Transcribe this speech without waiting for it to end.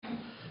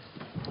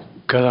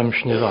Gadam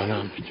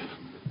snidanam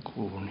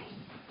kúni.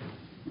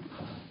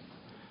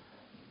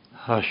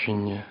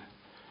 Hasinne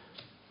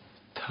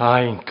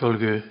tainkel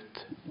gut.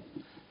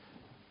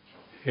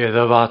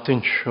 Edda vatin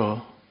sio.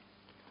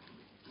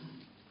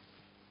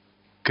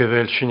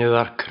 Gyfel sy'n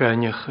edda'r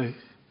craniach.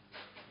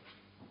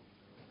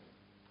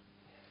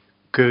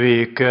 Gyfi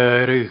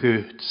gyr y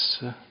gwts.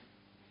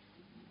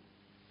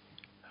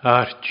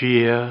 Ar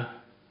gia.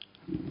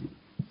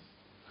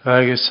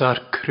 Agus ar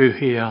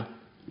crwhia.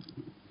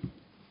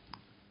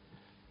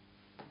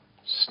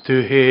 Stu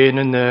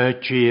hen yn y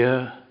gia.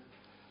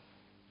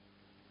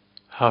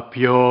 Ha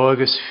bio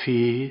agus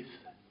ffydd.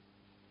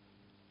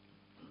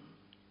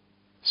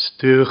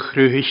 Stu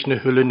chrwhys na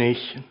hwlen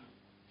eich.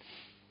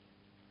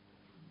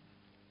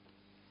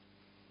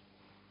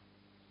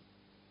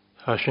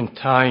 As yn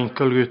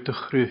tainkel ut y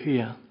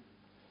chrwhia.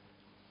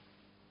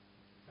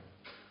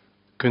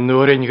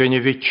 Gynwyr yn gynnu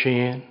fi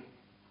tîn.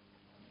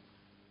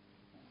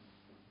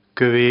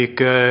 Gyfi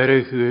gyr y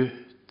gwyd.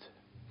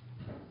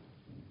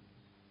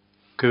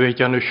 Gyfi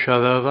gan y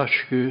siadaf as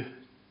gwyd.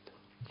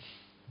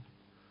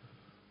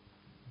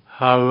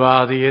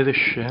 Hawadiedd y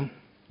sy'n.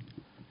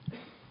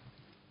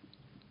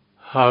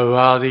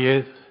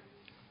 Hawadiedd.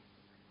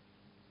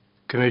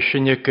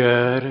 Gymysyn y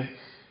gyr.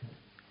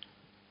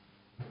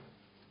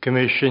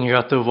 Gymysyn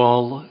gat y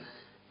fol.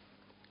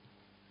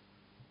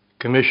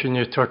 Gymysyn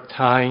y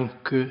tortain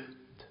gwyd.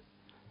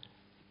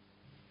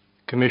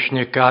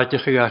 Gymysyn y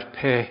gadych ag ar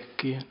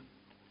pegin.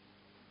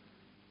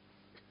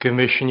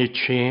 Gymysyn y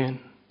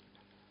tîn.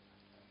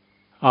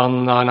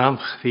 Annan am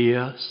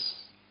chdias.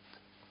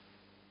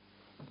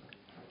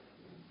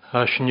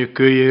 Hasyn y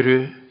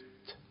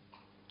gwyrwyd.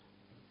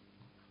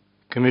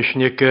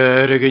 Gymysyn y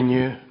gyr ag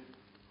ynyw.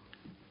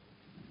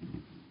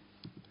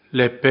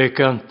 Lepeg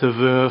ant y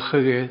fych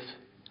ag edd.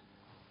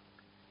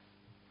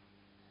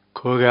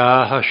 Cwga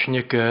hasyn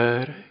y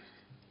gyr.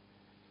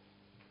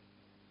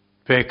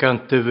 Beg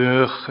ant y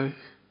fych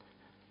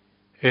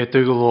ed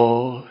y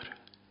glor.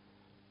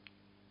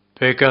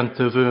 Beg ant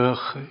y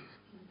fych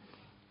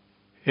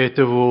ed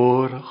y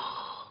fwrch.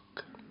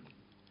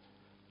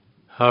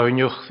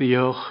 Hawnywch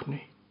ddiolch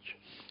nid.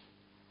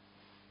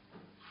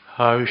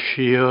 Haw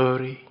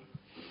siori.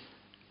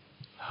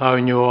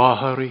 Hawnw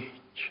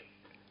aharid.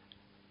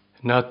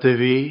 Na dy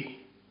fi.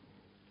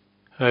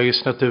 Agus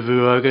na dy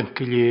fwag yn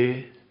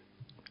gilydd.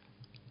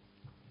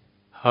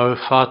 Haw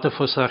ffata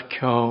ffos ar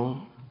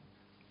ciawn.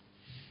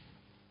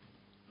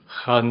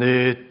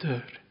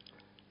 Chanedr.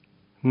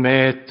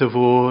 Met dy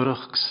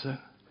fwrch sa.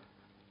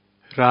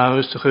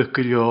 Raws ych y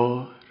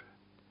gilior.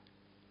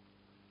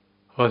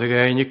 Oedd ag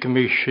ein y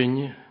gymysyn.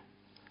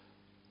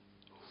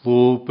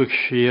 Lwb ag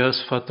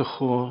sias ffata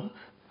chwod.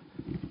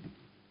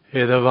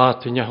 Edda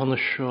fatyn ia hon y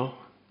sio.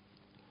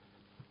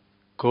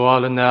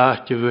 Gwael yn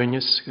nacht y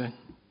fynyssgan.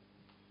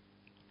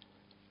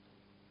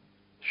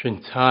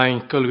 Sy'n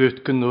tainkel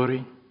gwt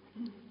gynwrin.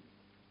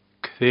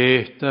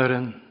 Cthetar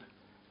yn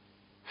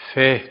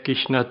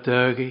ffegis na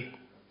dygu.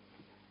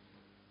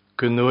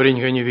 Gynwrin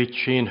gan i fi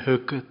tîn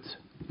hygyd.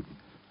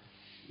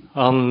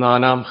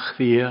 Annan am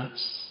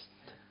chdiast.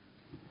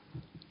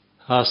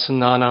 As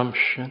nan am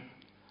sy'n.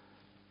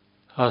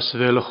 As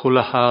fel y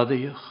chwla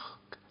hadiach.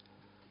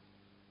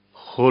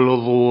 Chwla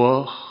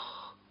lwach.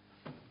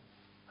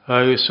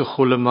 Agus y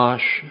chwla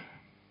masy.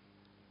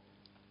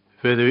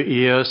 Fydd yw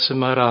ias y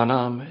mar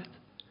anamed.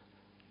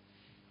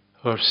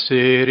 O'r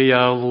seri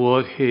a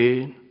lwag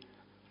hyn.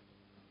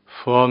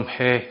 Ffom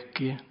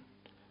hegin.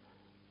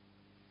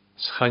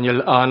 Schanil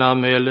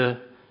anamele.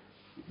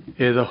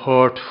 Edda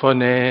hort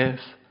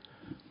ffonef.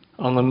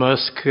 An y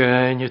mysg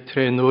gynnu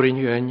trenwrin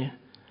gynnu.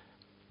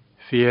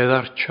 Fydd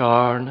ar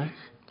charnach.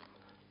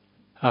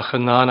 Ach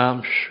yn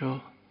anam sio.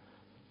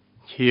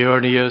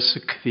 Hiornias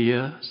y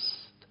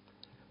cthiast.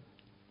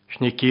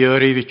 Sni gyr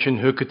i fyt yn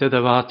hwgyd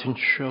edda fatyn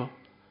sio.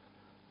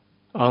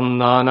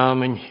 An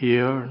anam yn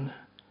hiorn.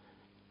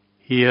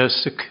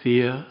 Hias y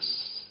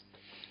cthiast.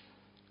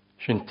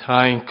 Sy'n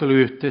tainkel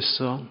ut y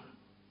son.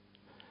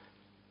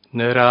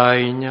 Nyr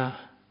aina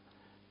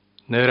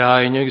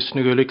gys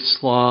nygulig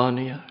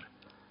slaniar.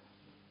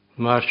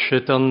 Mar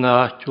sydd an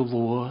nat yw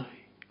lwy.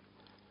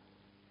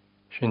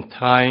 Sy'n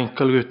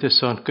tainkel ut y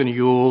son gyn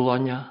iwl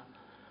ania.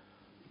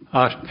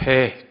 Ar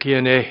pegi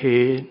yn e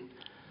hyn.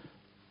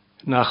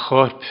 Na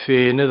chorp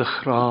ffyn ydd y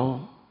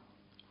chrawn.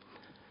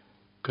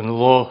 Gyn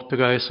lot y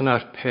gais yn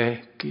ar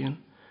pegi yn.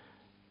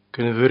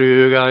 Gyn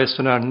frwg ais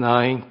yn ar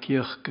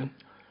nainkiach gyn.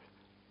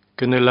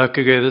 Gyn y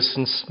lyg ag edrych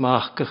yn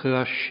smachgach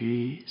ar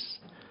sys.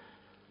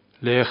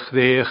 Lech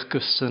ddeich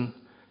gysyn.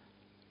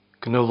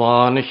 Gyn y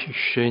lanich i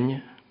sy'n.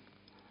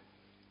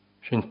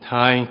 Sy'n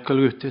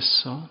tainkel ut y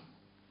son.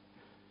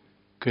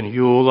 Gyn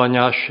iwl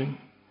aniasyn.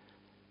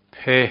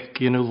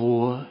 Pegi yn y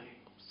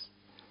lwys.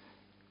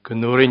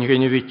 Gyn orin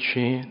gyn i fi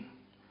tîn.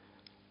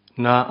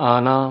 Na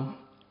anam.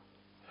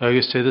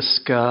 Agus edrych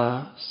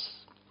sgas.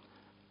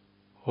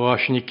 O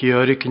as ni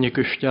gyrig yn y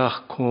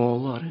gwstiach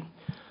cwlarin.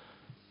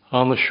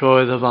 An y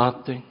sioedd y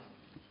fatyn.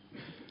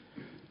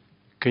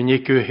 Gyn i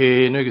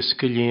gwhyn agos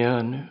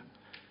gylianw.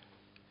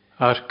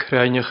 Ar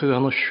craniach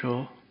gan y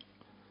sio.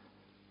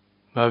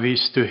 Ma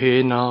vís du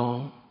hé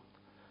ná,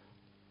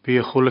 bí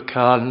a chula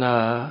cael na,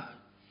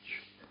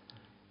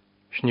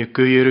 sni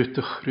gwyr ut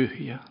y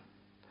chrwhia,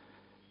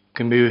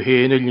 gymyw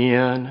hén y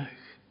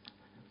lianach,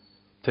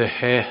 dy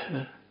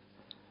hehe,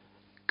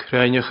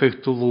 crynach ag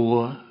dy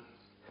lwa,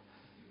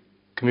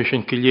 gymys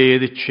yn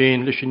gilydd y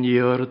tîn lys yn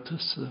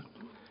iordys,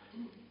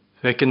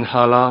 fec yn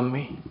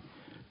halami,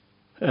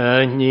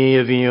 a ni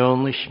a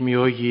fionnach mi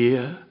o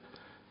ie,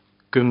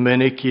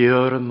 gymynig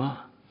ior yma,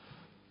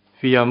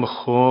 fi am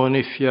chôn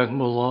I fiag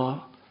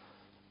mwla,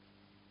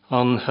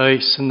 an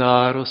huis yn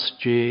aros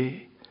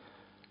dje,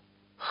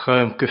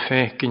 chym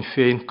gyffec yn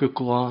ffein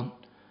gwglan,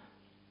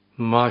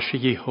 mas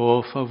I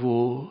hoff a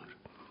fôr,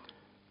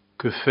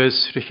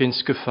 gyffysrich yn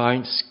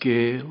sgyffain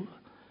sgel,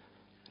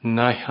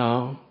 na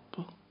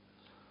hampel,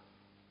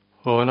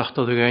 o nach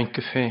dod ag ein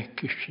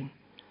gyffec ysyn,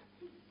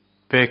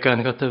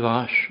 began gada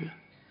fasio,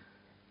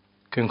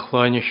 gyn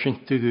chlaen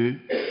ysyn dy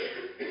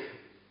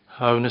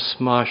hawn y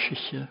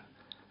smasich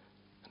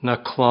na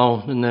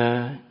clawn yn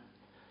ein,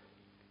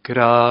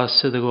 gras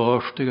ydy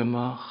gorftig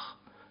ymach,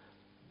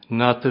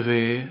 na dy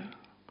fe,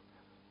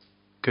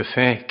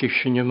 gyffec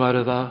ysyn yw mar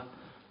ydda,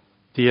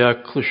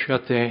 diaglwys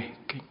a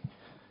degyn,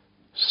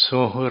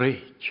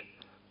 sohorich,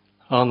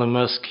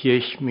 anamas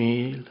kiech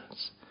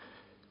miles,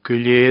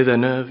 gyliedd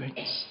yn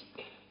yfyns,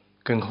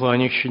 gan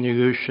chwanig sy'n I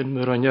gysyn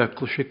myr o'n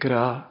iaglwys y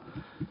gra,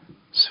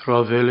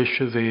 srofilys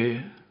y fe,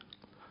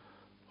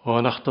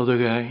 o'n achdod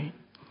y gain,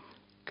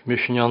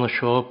 gymysyn anna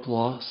sio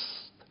blast,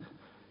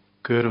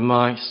 gyr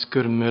maes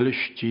gyr milys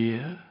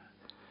dia,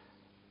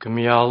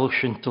 gymialwch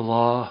sy'n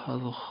dyla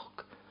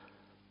haddwch,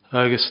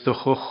 agos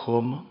dych o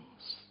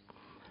chwmans,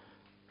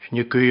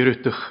 sy'n y gyr y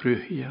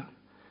dychrwhia,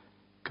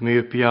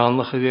 gymyw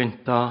bianach ag ein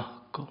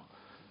dacol,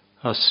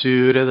 a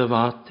sŵr edrych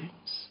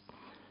fatins,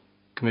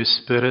 gymyw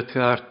spirit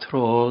gair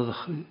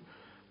troddach,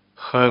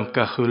 chym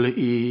gachwl y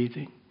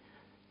iddyn,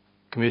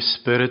 gymyw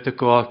spirit y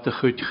gwag dy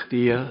chwyd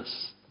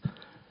chdiast,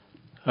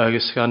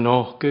 agos gan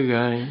noch ag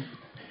ein,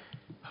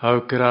 hau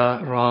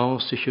gra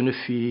raus sich yn y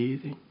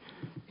ffyddyn,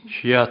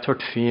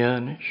 siatort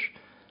fianis,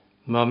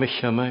 ma mich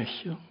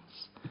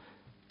amachans,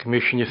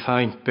 gymysyn y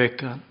ffaint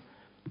began,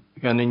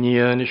 gan y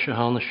nianis y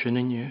hanes yn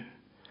y niw,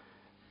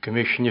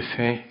 gymysyn y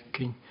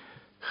ffecyn,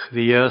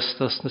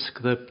 chdiast as na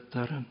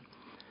sgryptaren,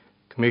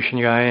 gymysyn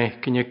y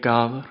gaecyn y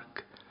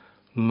gafarg,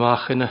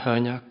 mach yn y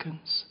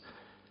hynacans,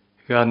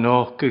 gan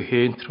noch y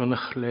hyn tron y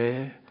chle,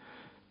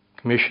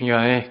 gymysyn y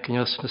gaecyn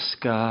as na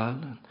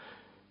scalen,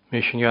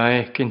 gymysyn y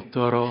gaecyn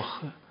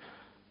dorocha,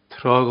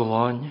 trog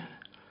lanya,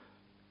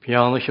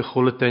 pianach y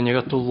chwle denig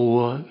at o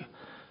lwag,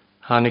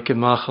 hanig y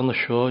mach an y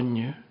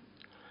sionio,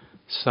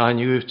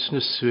 sanig ut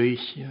na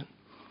swychian,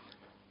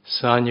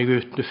 sanig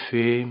ut na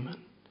ffeman,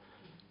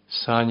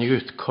 sanig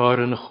ut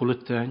cor yn y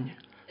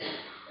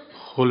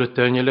chwle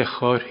denig le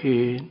chor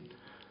hyn,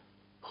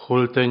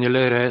 chwle denig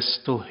le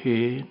restol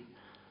hyn,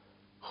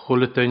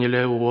 chwle denig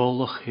le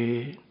wolach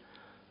hyn,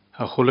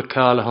 a chwle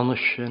cael han y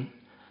sin,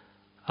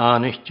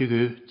 anig dy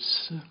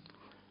gwytsa,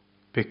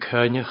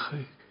 bekynach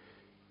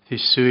die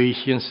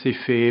suichiens die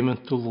femen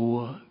te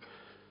loog,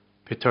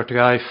 betart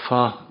gaif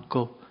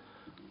fakkel,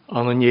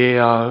 an een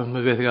jea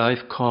me ved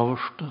gaif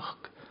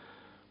kaverstak,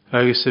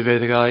 agus e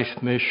ved gaif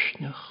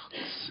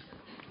misnachs.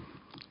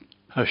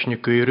 As ne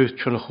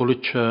gyrut van a chule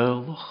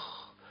tjölach,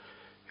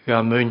 ga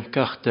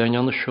munkach den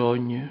an a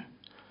sjönje,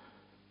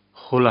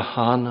 chule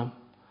hanam,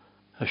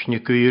 as ne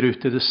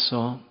gyrut de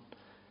son,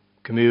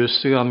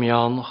 gemüsig am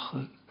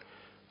janach,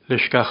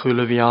 lish ga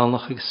chule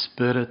vianach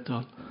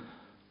spirital,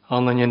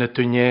 Anna yn y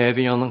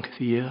dwnefi an yn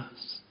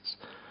cthias.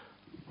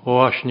 O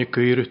as ni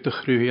gyr ut y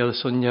chrwy ad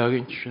ys o'n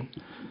iagyn sy'n.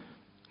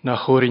 Na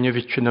chwrin y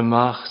fytyn y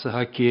mach sa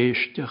ha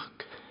geistach.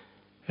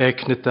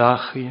 Ec na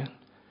dachian.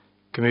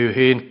 Gymyw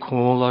hen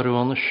cwl ar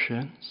o'n y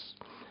syns.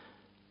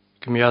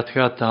 Gymyw at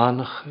ga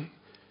danach.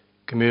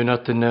 Gymyw na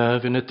dy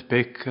nefyn y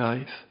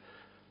becaif.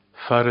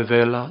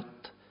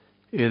 Farfelad.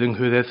 Edyn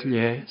hwydedd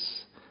lies.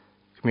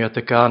 Gymyw at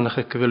y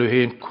ganach y gyfyl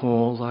hen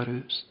cwl ar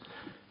ws.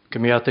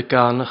 Gymyw at y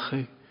ganach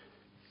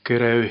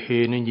Gyrew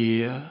hyn yn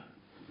ia,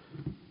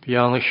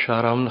 bian y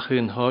siaram nach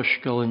yn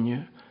hosgal yn ia,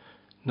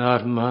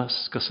 na'r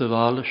mysg as y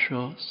fal y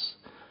sios,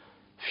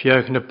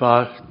 fiag na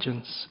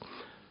baltjans,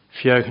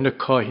 fiag na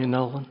cohin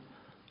allan,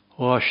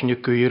 o as na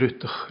gyr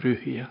ut y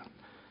chrwhia,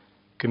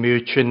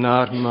 gymwyd sy'n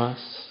na'r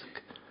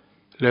mysg,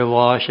 le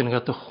laach yn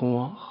gada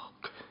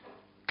chwach,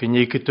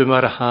 gynnig ydw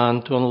mar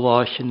hand o'n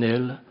laach yn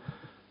ila,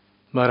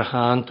 mar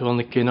hand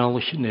o'n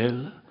gynal yn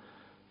ila,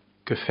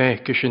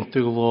 gyffec ys yn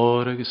dy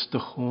glor agos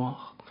dy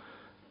chwach,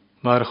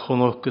 maar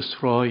chonokes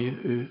roi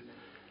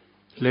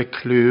le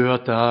klue a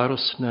dar o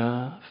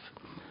snaf,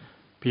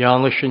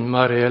 bianish in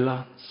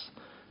marelans,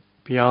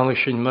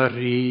 bianish in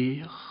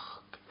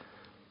mariach,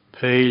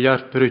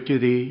 peilar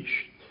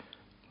brutidist,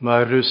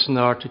 maar rus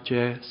naar te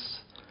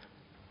jes,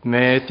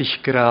 metig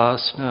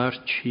gras naar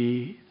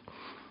tjid,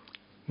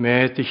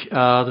 metig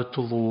ade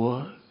te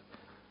loog,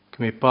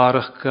 kme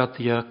parach gat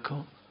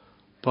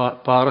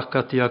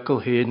jakkel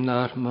heen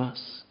naar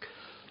mask,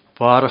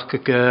 parach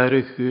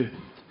gegerig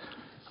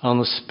an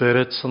the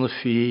spirits on the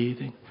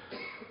feeding,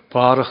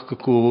 Barach go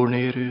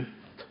gŵnir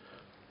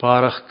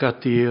barach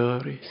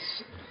gadioris.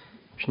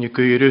 Sni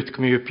gwyrwyd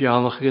gmi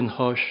pianach yn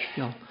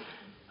hosgial.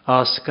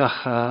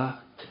 Asgach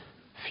at,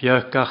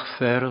 fiagach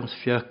ferns,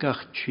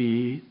 fiagach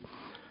chyd.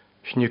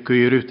 Sni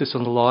gwyrwyd ys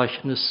yn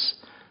lachnys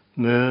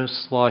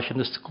mys,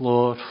 lachnys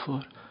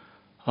glorfor.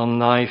 An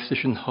naif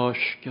ys yn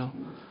hosgial.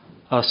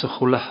 As y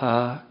chwle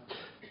hat,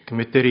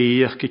 gymryd yr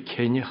iach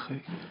gyceniach.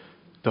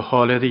 Dy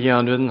holedd i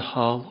anwyd yn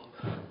hal.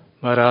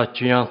 Mae'r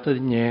adjant y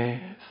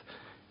nef.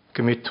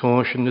 Gymryd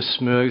tons yn y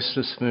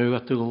smyg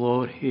at y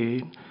glor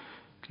hyn.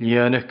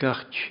 Glianach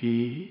ach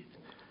chyd.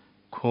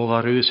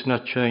 Cwlarwys na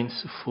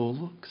chains y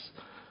ffwlgs.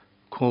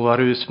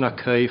 Cwlarwys na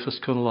caifas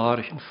cwn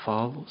larch yn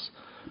falls.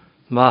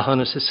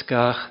 Mahan ys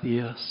ysgach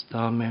ddiast.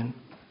 Amen.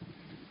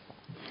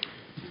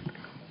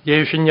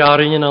 Jew sy'n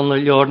iarin yn anna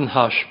liord yn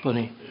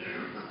hasbani.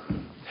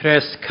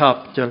 Hres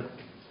capdel.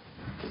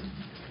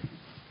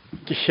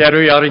 Gecherw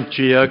iarin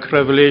diag,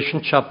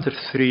 Revelation chapter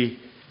 3,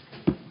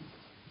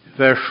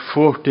 verse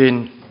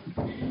 14.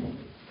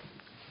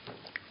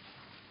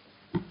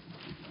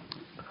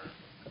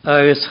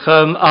 Agus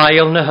chym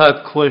ail na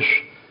hygwys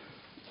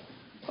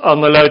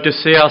an y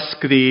Laodicea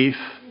sgrif.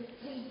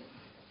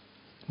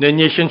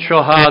 Nynnych yn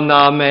siohan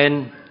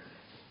amen.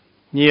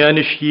 Ni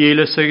yn y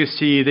sgilys ag y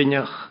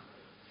syddynach.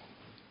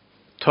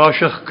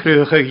 Tosach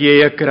crwch ag ie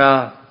a gra.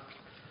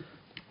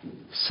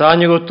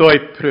 Sa'n yw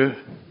doiprw.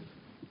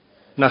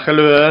 Na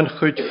chalwyn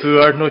chwyd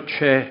ffwr no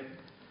che.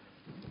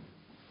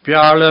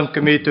 Biarlam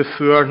gymryd y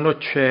ffwr no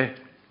che.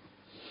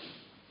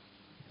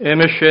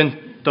 Emysyn,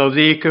 do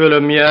ddigwyl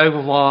y miag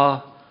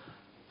la.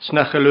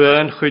 Sna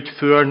chalwyn chwyd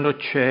ffwr no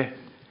che.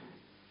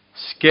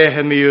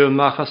 Sgehem i yw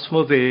machas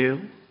mo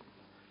ddeil.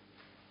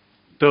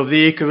 Do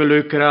ddigwyl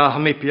yw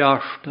graham i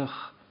biarstach.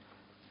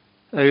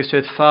 Agus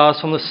yd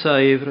ffas o'n y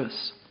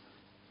seifrys.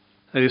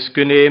 Agus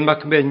gynneim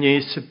ac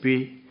menys y bi.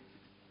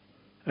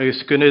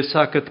 Agus gynnes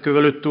ac at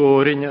gyfel y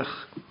dôrinach.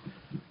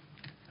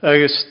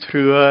 Agus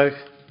trwag.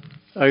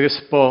 Agus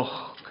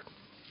boch.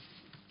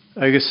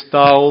 Agus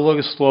dawl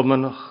agus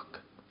lomanach.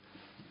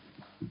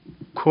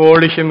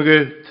 Cwrlich ym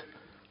gyd.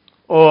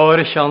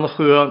 O'r eich anach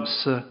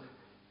ywamsa.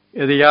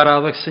 Iddi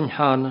arafach sy'n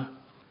hana.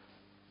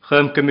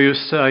 Chym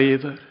gymws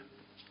eidder.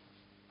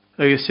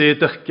 Agus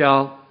edrych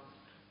gal.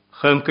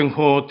 Chym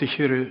gynghod i'ch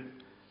rw.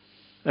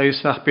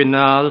 Agus nach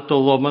binad o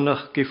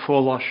lomanach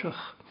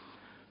gyffolasach.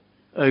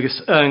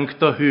 Agus yng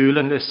do hwyl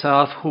yn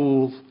lesaf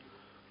hwyl,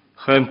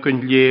 chym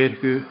gyn lier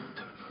gwyd.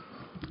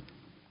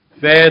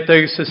 Fed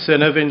agus y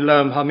syna fi'n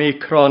lym ham i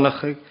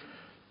cronachig,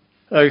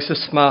 agus y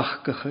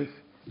smachgachig.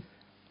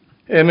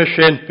 Ym y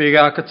sy'n byg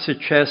ac at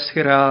sy'n ches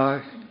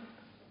gyrach,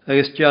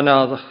 agus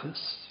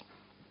dianadachus.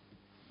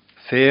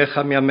 Fech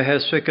am iam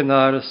heswig yn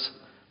aras,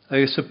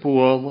 agus y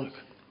bwolog.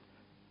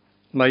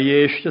 Mae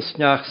eist y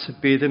snach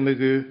sy'n bydd ym y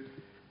gw,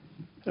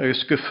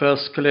 agus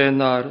gyffysgol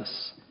yn aras.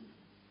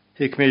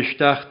 Ik me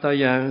stach da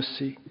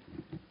jansi,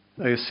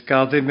 agus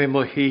gaddi me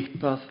mo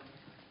hipad,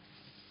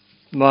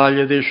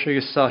 malja dis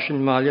agus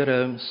sashin malja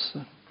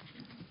römsa.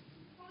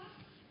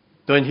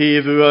 Don hi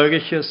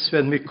vuagiches,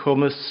 wenn mi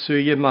kommes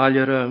suye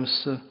malja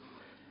römsa,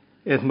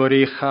 et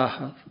mori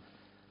chahad.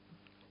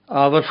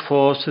 Aber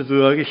fose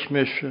vuagich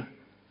mische,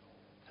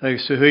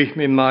 agus huich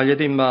mi malja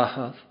di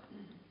mahad,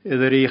 et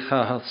ri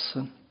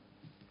chahadsen.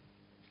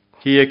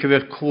 Hi ek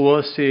ver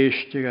kloas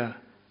eestiga,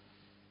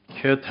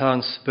 Cyd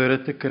han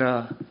spirit y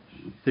gra,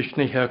 dys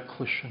ni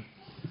heglysion.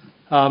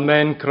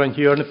 Amen, gron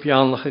hi'r na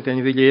pianlach ag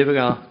yn fi lefyg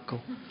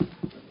acol.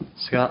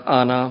 Sga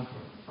anam,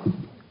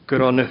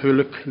 gron y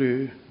hwyl y clw.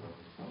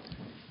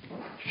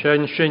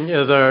 Sy'n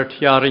yddard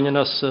iarin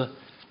yn asa,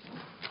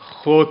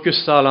 chwg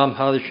salam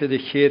hadde sydd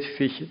y chyd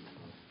ffychyd.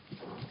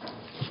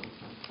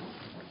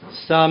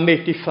 Psalm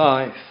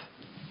 85,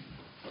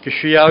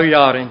 gysiaw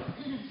iarin.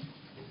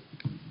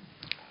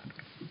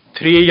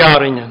 3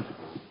 iarin.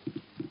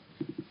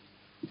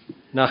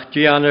 Nach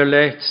dian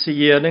lecht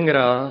sy yn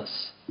gras,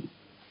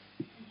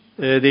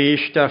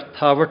 eist ar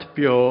tafart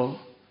bio,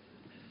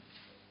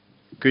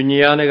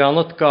 gynian ag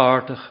anad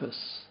gardachus,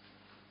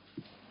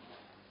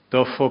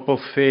 do phobl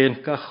ffein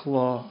gach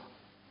lo.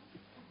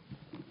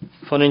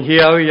 Van yn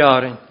hiaw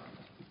iarin,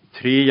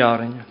 3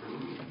 iarin.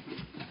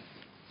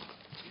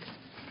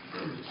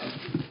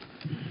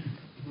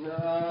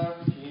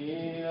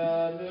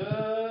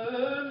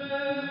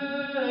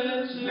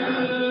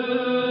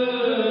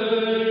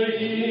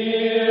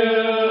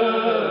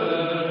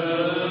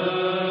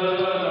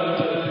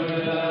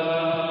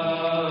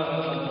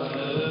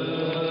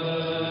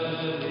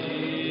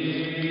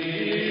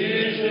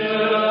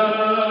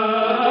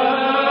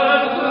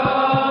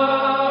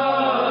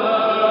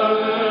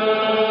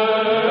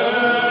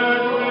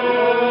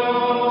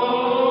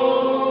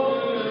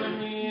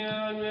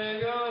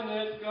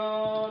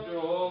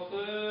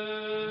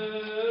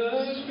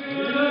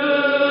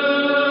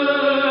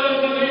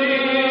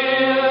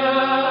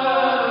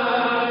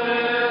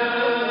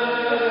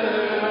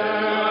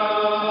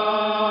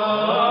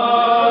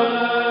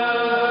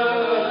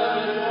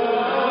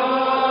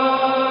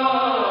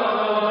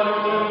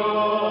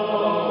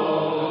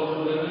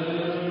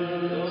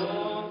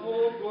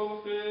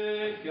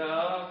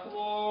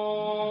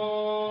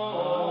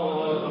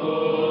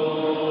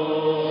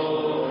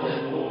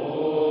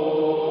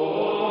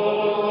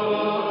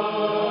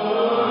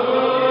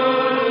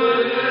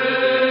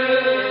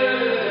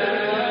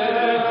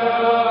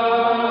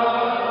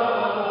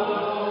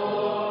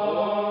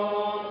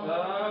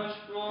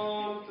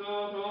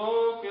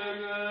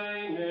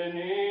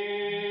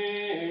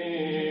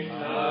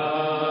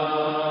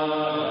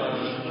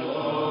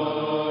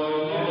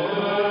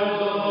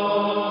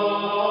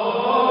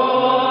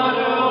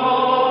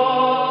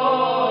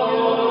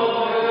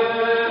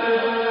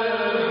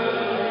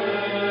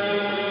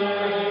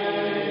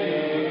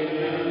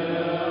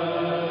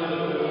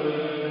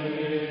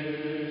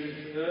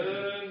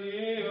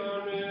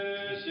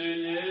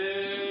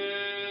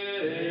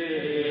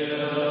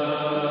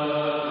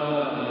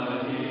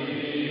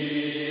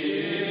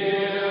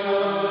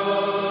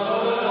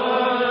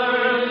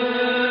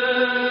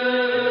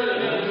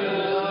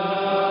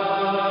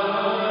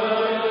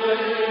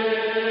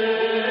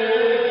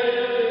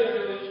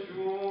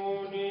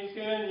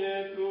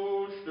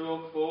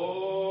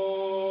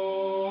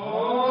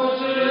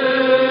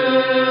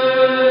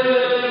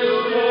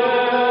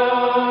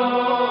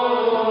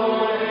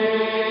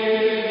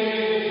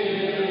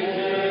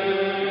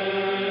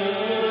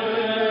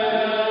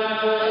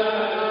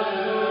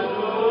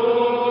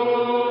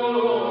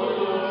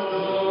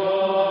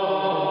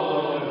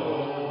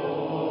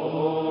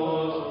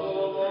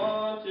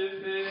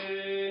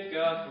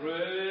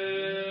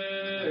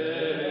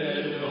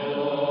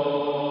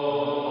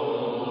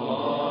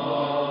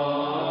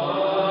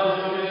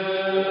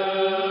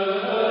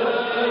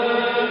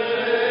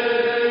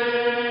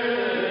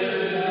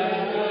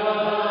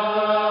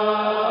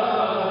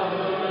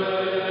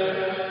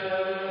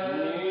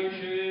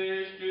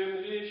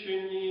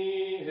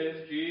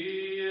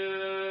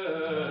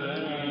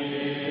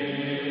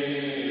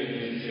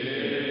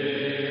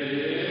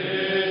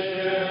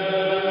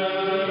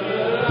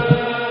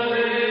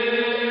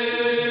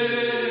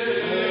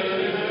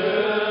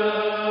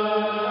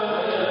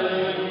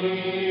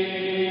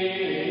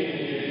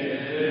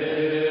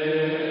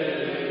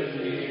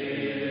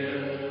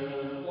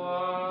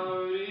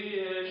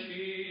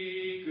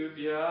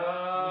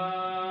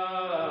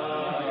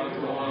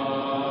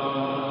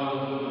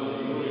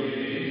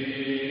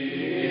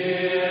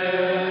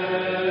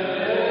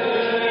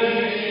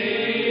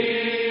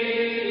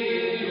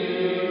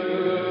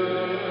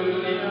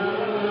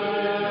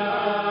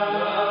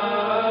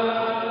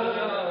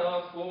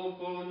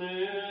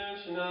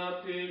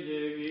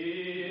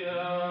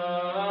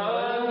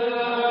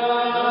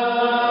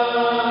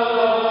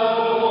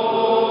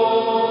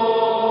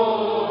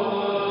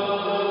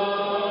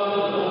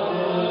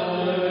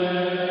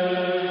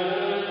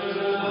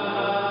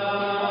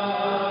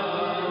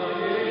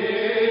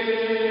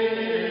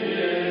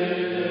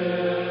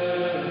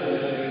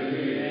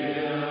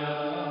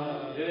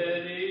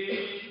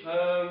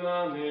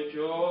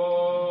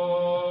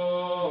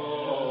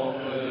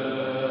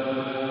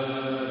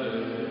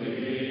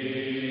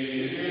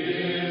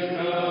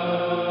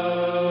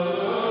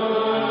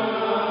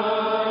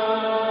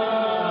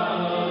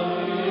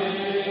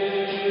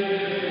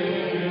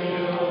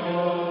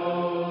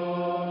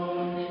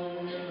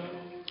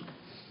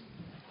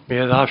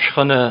 Meer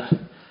afschanne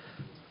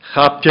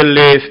chapje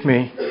leef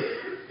me.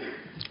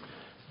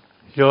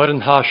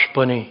 Joren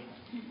haspani.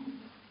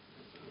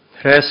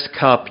 Rest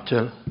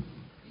kaptel.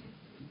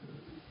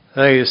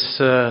 Hij is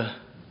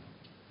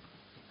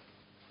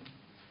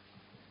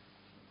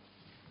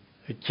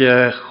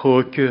het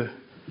goedje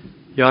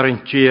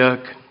jaren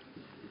tjeek.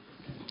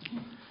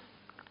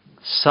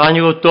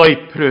 Sanjo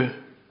doipru.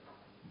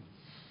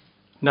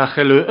 Nach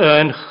elu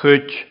een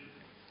goed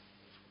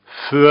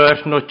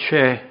voor no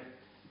tje.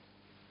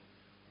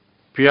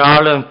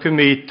 Bialem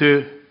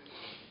gemietu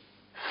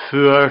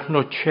voor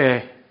no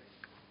tje.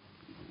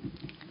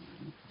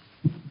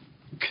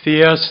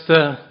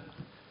 Kthieste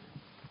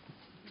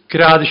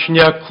gradisch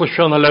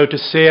njeklusjon aluite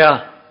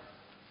sea.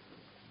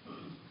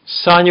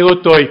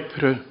 Sanjo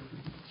doipru.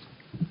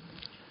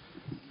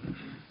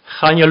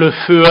 Chanjelu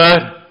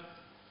voor.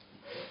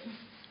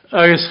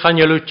 Agus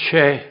chanjelu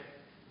tje.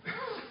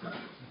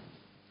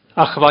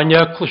 Ach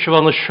wanneer klus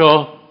van de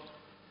show,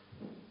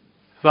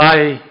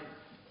 wij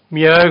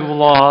meer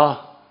vla,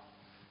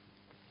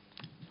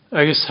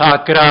 agus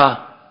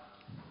hagra,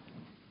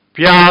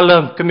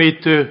 bialem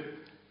gemitu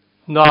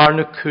naar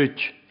ne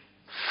kuj,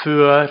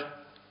 voor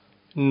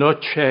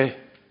notje,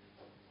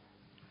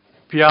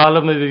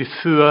 bialem we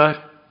voor,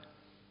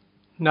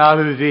 naar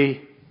we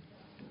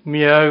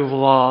meer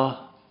vla.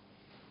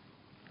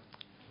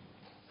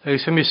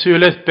 Agus mi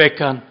sulet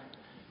bekan,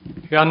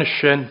 gan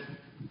shin.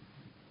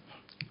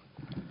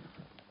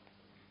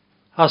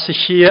 As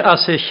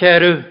y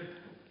cherw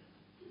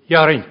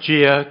jaren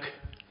diag,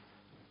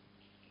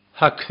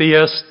 ha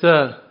cthiasta,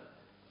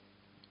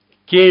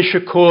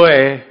 geisha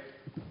coe,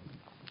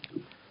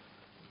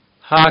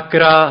 ha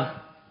gra,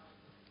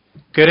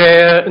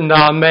 gre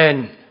na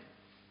men,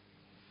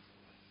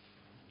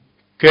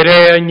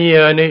 gre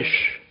nianish,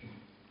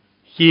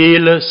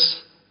 jielis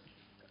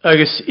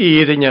agus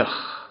iddinach,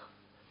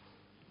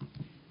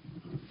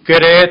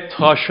 gre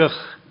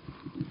toshach,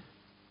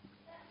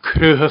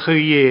 cruhach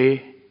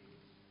ye.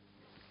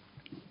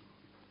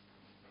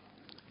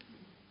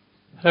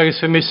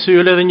 Agus mi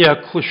sŵledd yn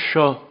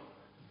iaclwysio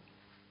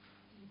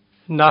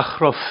nach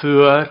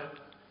roffwyr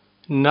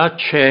na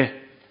che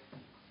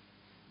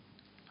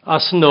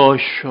as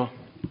noesio.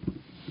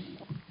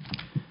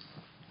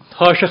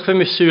 Thosach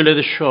mi sŵledd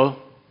y sio.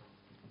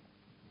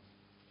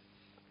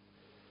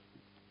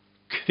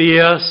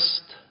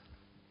 Cthiast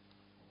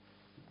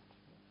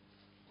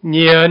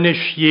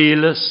nianish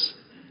jielis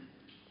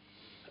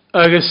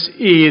agus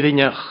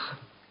iddinach.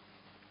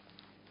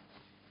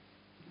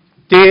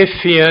 De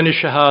fian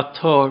is ha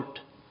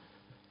tord,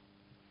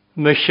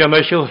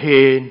 mysiamysel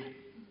hyn,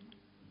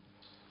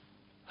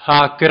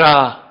 ha gra,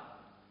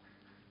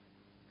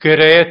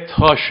 gre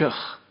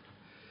tosach,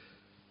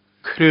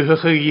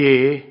 crwch y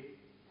ie,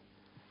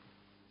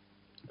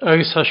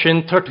 agus ha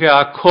sy'n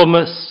tortga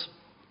comas,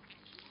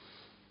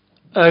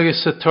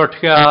 agus y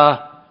tortga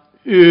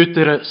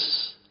udrys,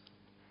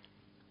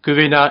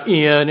 gwyna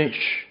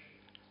ianish,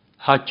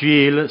 ha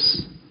dwylus,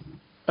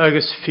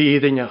 agus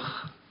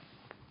ffyddinach.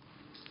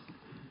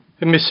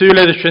 Mi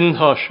sŵledd y sy'n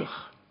tosach.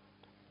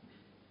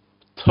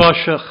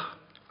 Tosach.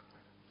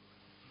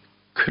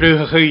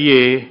 Crwch y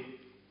ie.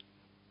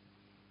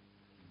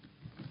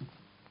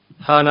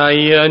 Hana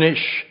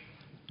ianish.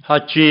 Ha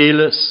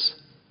djilus.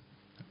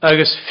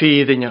 Agus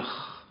ffyddinach.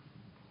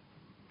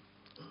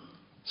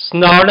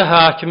 Snar na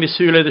hac mi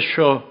sŵledd y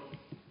sio.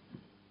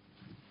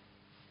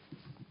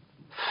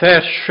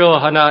 Fer sio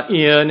hana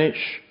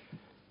ianish.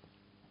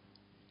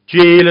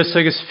 Djilus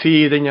agus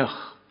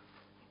ffyddinach.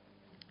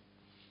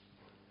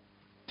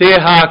 De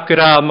ha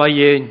gra ma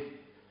yin,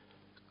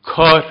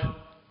 cor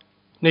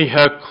ni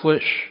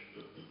hyclwys,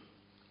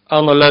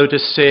 an o lawd y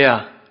sea.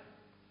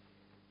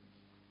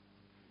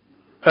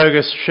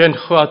 Agus sy'n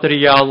chwadr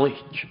ialig,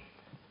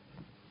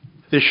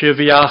 ddys y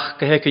fiach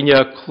geheg yn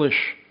hyclwys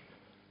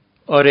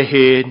o'r y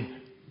hyn.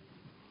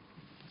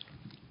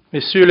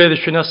 Mi sŵledd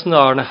sy'n as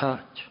nar na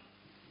hat.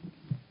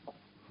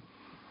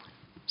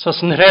 Sas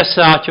yn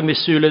hresat mi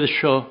sŵledd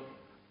sio.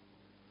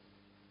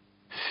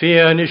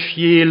 Fian is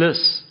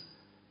jilus,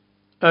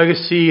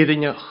 agus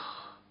iddinach.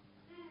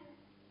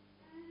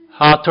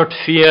 Ha tort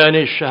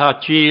fianish ha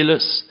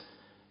djilus.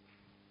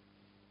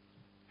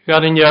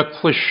 Gan yn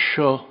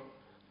iaclwysio.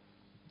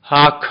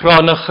 Ha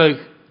cronachig.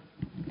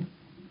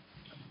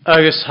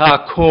 Agus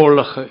ha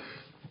cwrlachig.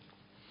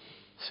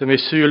 So mi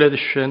sŵledd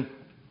sy'n.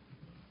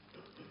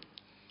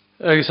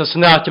 Agus as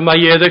nat ma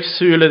ieddig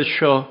sŵledd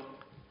sio.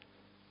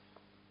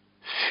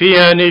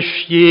 Fianish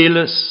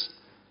jilus.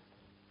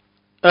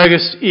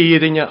 Agus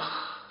iddinach.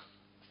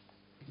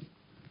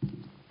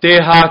 De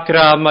ha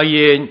gra ma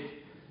yin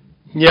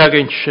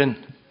niagin sin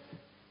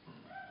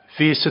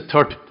vis y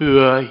tort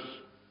buai.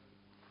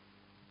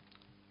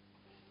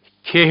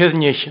 Cehydd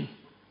nishin.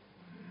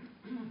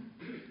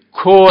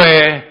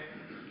 Coe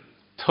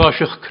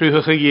toshach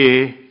crwch y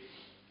ie.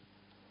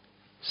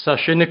 Sa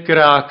sin y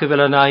grac y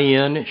fel yn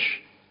aianish.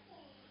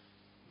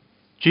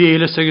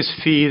 Gilus agos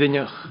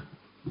ffyddinach.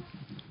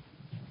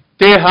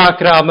 De ha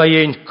gra ma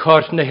yin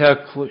cort na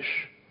hegwys.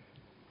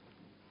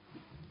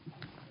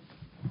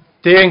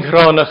 De yn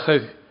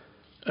chronachig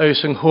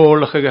agus yn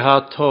hwrlach ag ha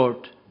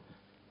tord.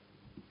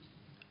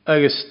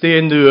 Agus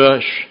dyn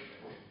nuas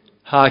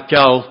ha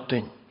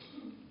galtyn.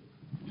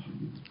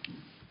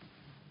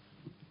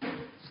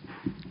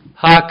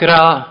 Ha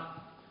gra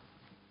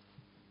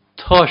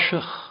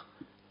toshach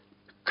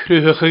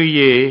crwch y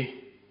ie,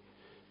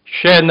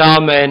 se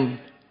namen,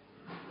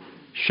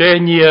 se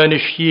nian y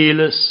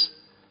sgilys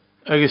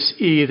agus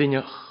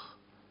iddynach.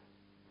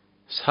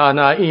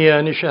 Sana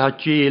ian is ha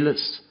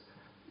gilys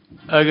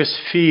agus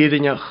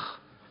fiddynach.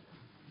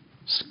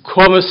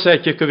 Comas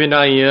setje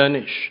gyfina ian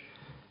is.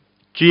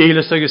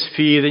 Gilys agus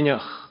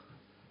fiddynach.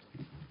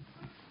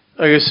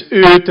 Agus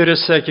uter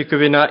setje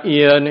gyfina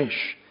ian is.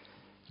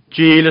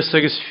 Gilys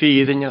agus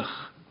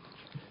fiddynach.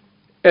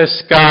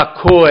 Esga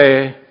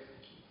coe,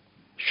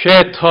 se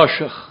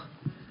toshach,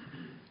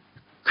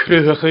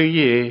 crwch y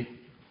ie,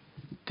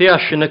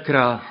 diasyn y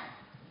gra,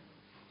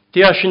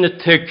 diasyn y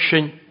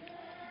tygsyn,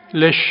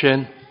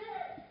 lysyn,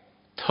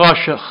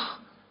 toshach,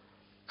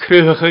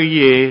 crwch y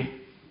ie.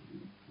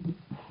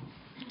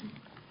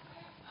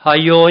 Ha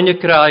io'n y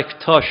graig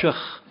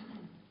toshach,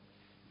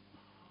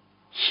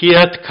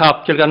 hiad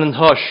capgel gan yn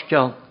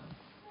hosgal,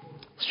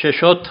 se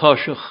sio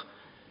toshach,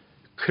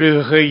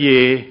 crwch y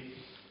ie.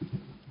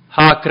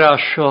 Ha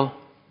grasio,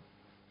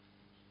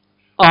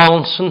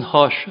 ans yn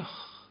hosach,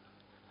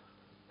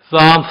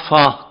 fam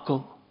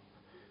ffacl,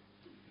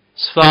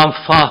 sfam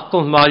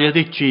ffacl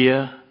maliad i gia,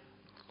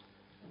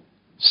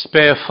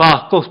 spe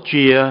ffacl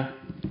gia,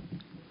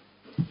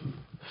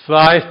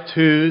 faith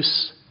tŵs,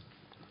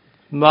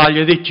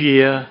 maliad i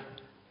gia,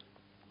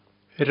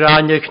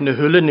 rannach na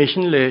hwle nich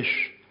yn leis,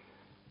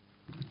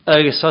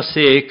 agos a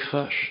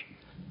segfas,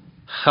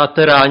 chad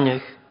y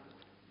rannach,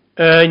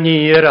 ni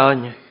y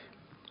rannach.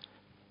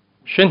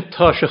 Sy'n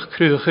toshach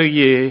crwch y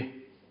ie,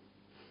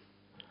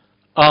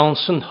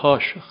 ans yn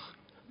hosach,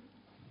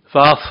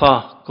 fa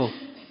ffacl,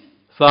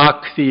 fa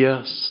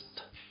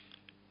cfiast.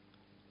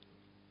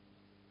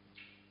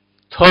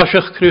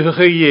 Toshach crwch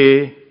y ie,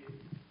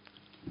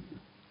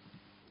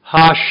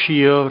 ha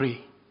siori,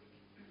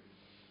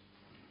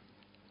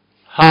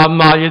 ha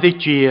maliad i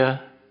gia,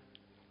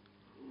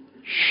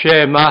 se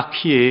mac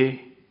ie,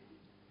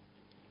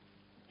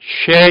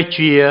 se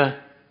gia,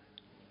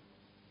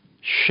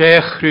 se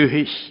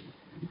chrwhich,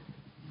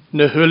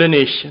 na hwlen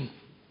eisiau,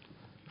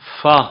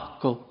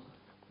 ffacl,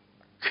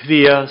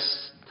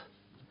 cfiast,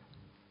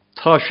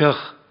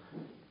 toshach,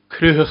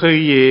 crwch y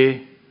ie.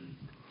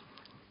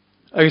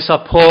 Agus a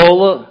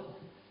Paul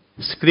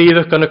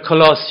sgrifach gan y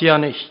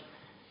Colossianich,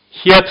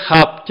 hiad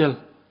chapdil,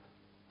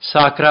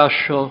 sa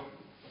grasio,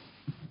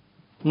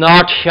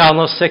 na'r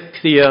llanos e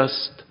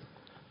cfiast,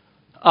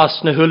 as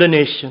na hwlen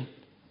eisiau,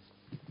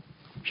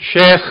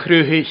 se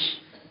chrwhich,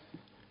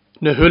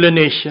 na hwlen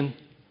eisiau,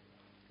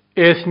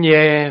 eith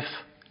nef,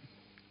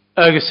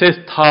 agus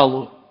eith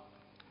talw.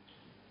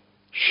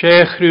 Se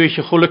chrwys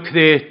y chwle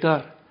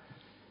credar,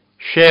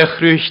 se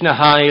chrwys na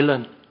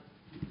hailan,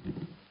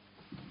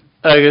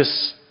 agus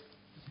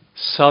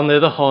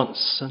sanedd y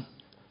honsan,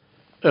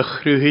 y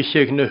chrwys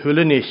ag na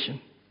hwlenisyn.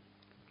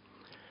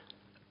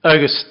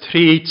 Agus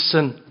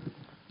trídsan,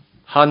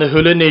 han y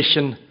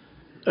hwlenisyn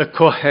y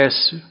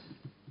cohesu.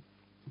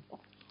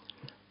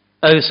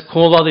 Agus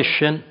colad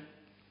isyn,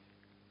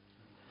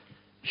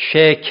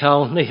 se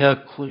cawn na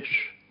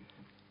heglwys.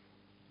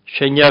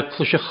 Se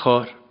neglwys y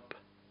chorb.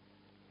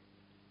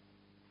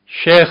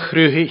 Se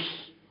chrwhich.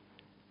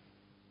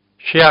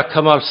 Se a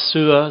cymal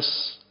sŵas.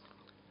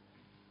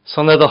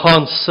 Sanedd y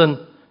honsan,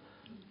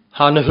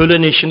 han y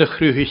hwlenis yn y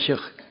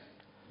chrwhichach.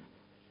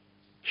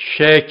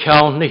 Se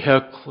cawn na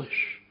heglwys.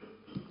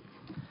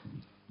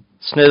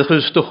 Snedd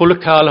chwys dy chwle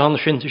cael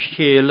han sy'n dy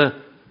sgele.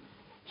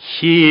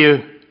 Hiw.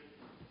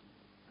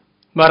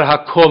 Mar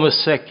ha coma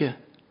seke.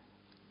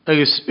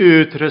 Agus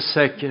udra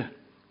seke.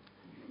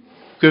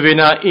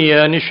 Gyfina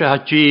eanish a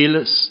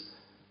gilus,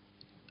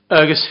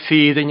 agus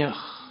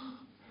fiddynach.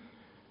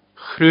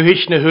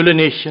 Chrwhich na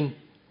hwlenisyn,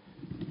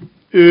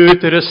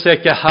 udrys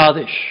ag a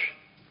hadish,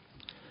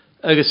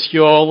 agus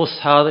iolus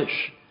hadish,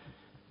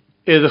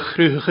 iddo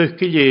chrwhich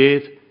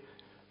gylied,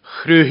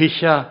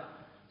 chrwhich a,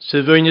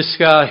 sydd fwynys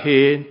ga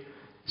hen,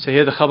 sydd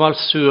hedd a chamal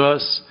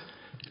sŵas,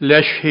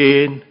 leis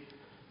hen,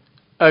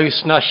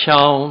 agus na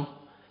siawn,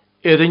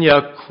 iddo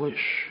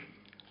niagwys,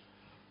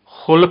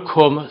 chwle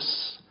comas,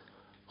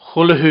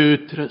 chwle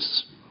hwdrys,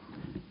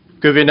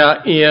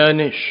 gyfina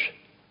eanish,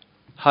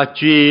 ha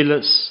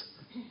gilus,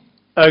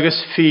 agus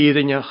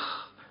fiddynach,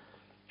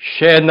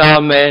 se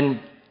na men,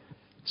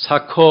 sa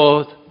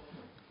cod,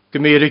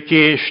 gymir y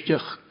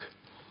geistach,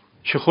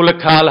 se chwle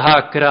cael ha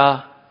gra,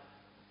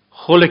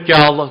 chwle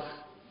galag,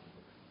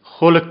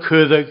 chwle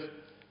cwyddag,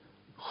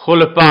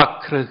 chwle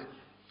bacrag,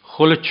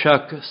 chwle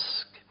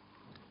tchagysg,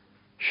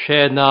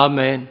 se na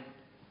men,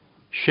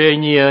 se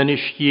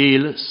nianish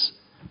gilus,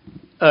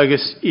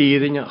 agus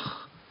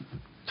iddynach,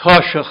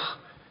 toshach,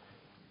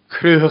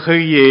 crwch y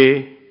ie,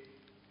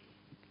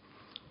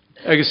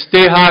 agus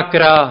de ha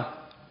gra,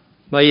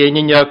 mae ein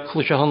yn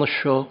eglwys a honna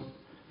sio,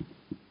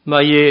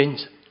 mae ein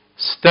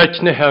styd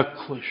na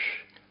eglwys,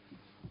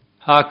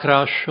 ha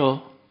gra sio,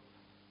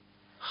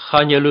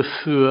 Chanelu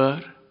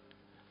fuer,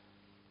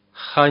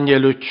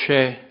 chanelu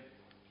che,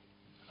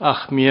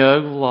 ach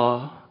miag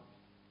la.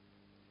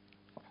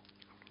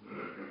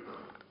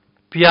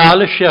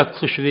 Biale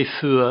siaclwys fi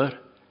fuer,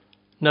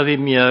 na fi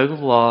miag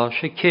la,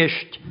 se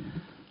kist,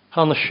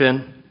 hanna sin.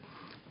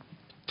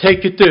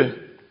 Take it do,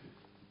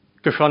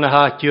 gyfran a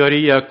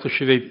hatiori iaclwys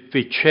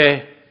fi che,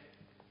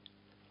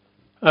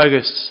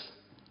 agus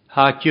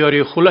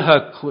hatiori chwle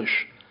haclwys,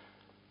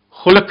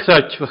 chwle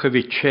crat fach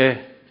fi che.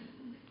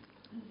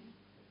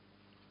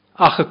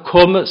 Ach y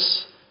comas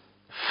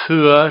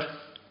fuer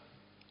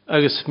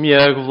agus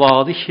miag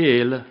vlad I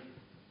chéle.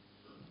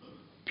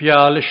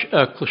 Bialish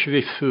eklwys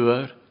fi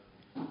fuer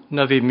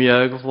na fi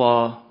miag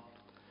vlad.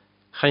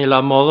 Chan I la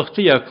molach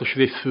di eklwys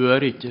fi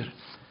fuer idir.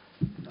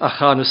 Ach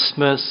an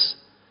ysmys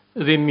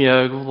fi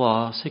miag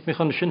vlad. Sig mi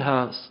chan sy'n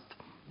hast.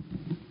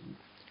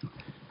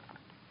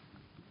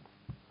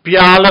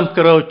 Bialam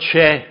gyro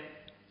che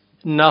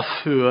na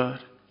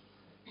fuer.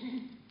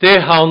 De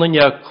hawn yn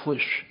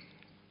eklwys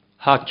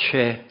ha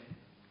che.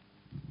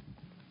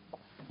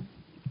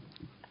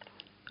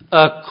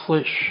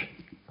 Eklwys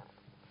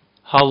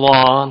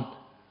halan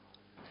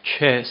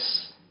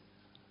ches.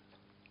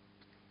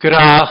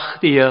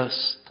 Grach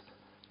diast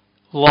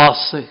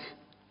lasig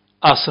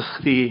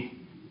asach di.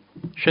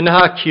 Sy'n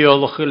ha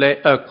ciolwch I le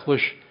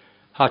eklwys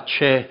ha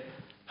che.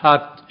 Ha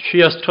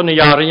siast tron I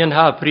arian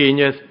ha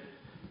brynydd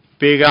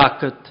big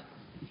acad.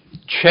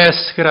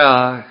 Ches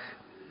grach.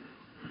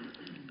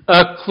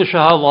 Eklwys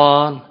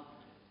halan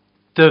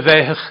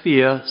dyfehach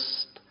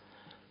diast.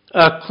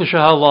 Eklwys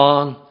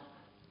halan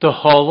de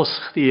halles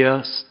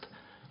chdiast,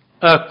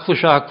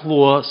 eklwys a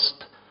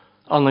glwast,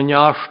 an y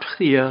niarft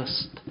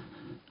chdiast,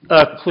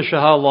 eklwys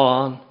a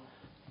halan,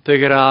 de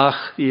grach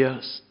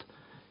chdiast,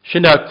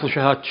 sy'n eklwys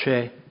a ha che.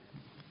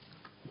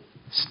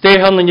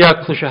 Stehan yn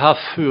eklwys a ha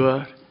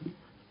fuer,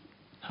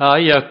 ha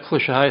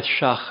eklwys a ha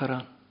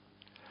siachran.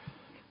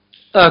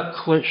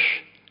 Eklwys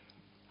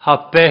ha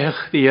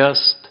bech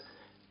chdiast,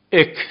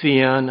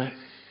 icthianach.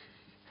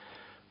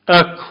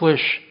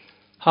 Eklwys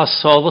ha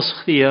solas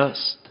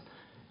chdiast,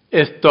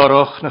 Ith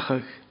doroch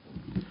nachach.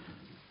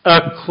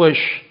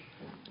 Eklwys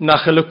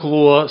nach y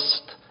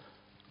glwast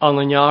an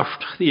y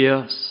niarft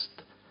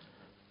chdiast.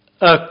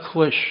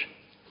 Eklwys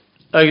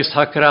agos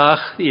ha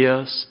grach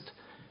chdiast.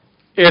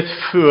 Ith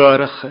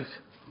fuarachach.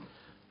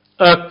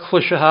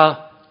 Eklwys ha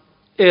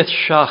ith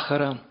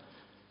siacharan.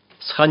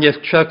 Schan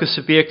ith chagus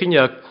y bieg yn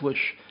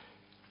eklwys.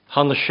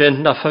 Han y sy'n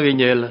na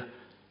faginele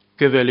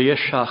gyfeli y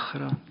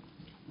siacharan.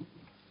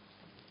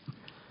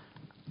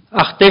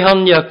 Ach de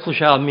han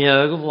eklwys a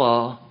miag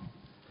vla.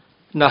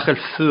 Nach el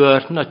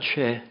fuer na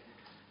che.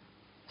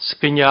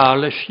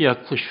 Sgynjales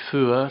eklwys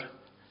fuer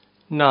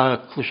na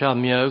eklwys a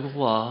miag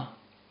vla.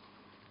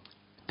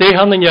 De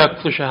han yn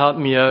eklwys a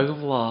miag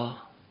vla.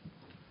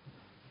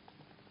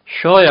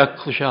 Sio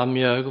eklwys a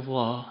miag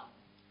vla.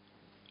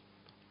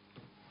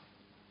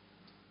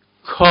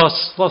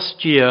 Coslas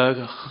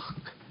diagach.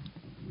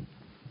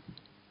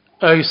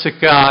 Ys y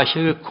gall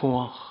y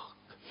cwch.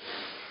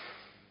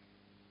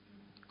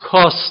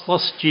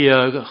 Coslas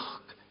diagach.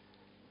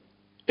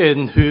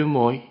 In hu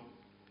mwy.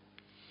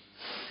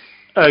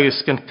 Agus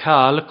gan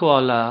cael y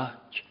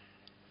gwalad.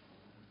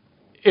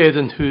 Edd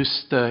yn hu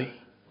stau.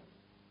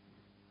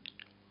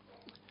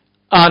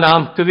 An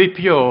am gyfi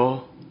pio.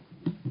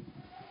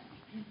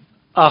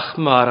 Ach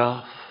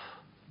maraf.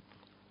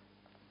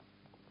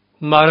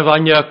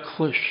 Marfan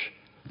eklwys.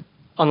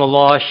 An y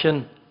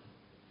lachen.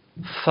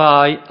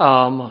 Fai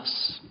amas.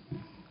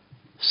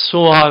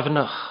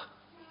 Suafnach.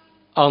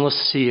 An y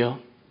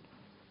sion.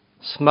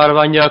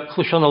 Marfan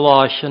eklwys an y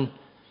lachen.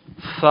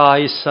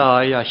 Fai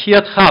sai a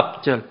hiad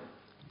chaptel.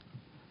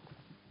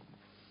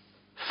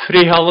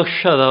 Frihalach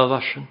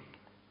siadavashan.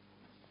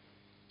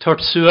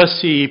 Tortsua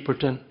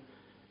siiperten.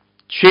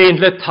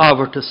 Chainle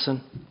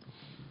tavertasen.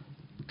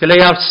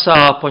 Glear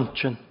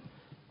sapontjen.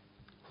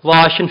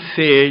 Lashen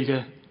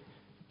feilje.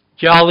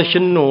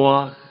 Jalishen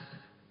noach.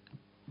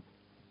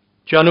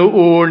 Janu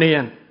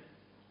oornien.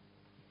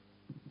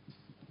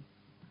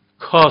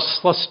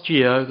 Koslas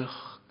diagach.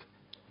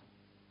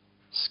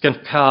 Sgan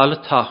kale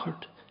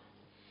tachert.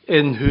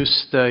 In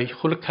hústau,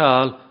 chwle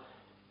cael,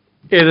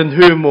 yn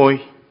hw mwy.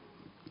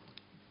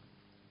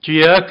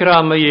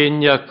 Diagram y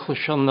un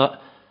eklwys an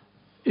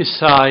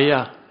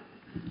Isaia.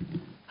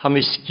 Ham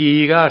I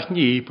sgiga ar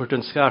nibert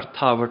yn sgar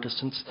tafert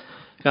ysens,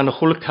 gan y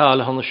chwle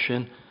cael hann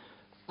ysyn.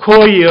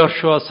 Coi ar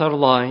siwas ar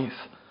laif,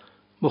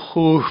 my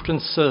chwst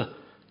yn sy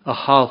a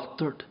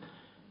haltard.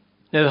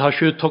 Nid ha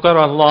siw tog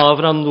ar an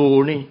lafr an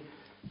nŵrni,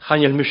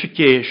 chan il mysig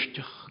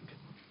geistach.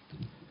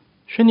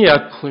 Sy'n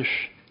eklwys,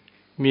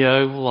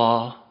 miag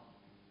vla.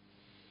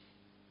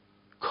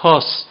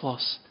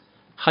 Coslas.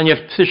 Chan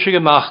i'r pysig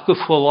ymach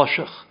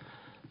gyffwlosach,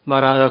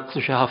 mae'r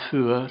eklwys a ha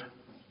fuer.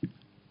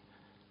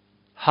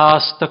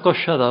 Hast ac o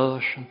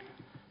siadawsyn.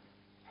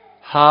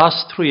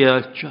 Hast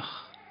trwyelchach.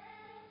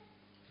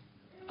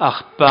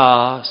 Ach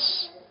bas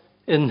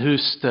in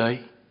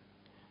hwstau.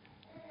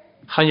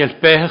 Chan i'r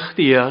bech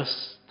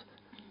diast.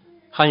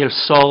 Chan i'r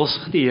sols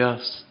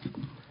diast.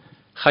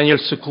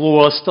 Chanel sy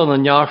glwast an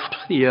yn iarst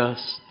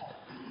chdiast.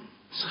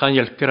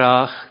 Chanel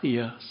grach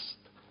chdiast.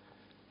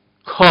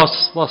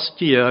 Coslas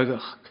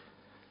diagach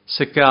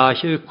sy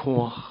gach y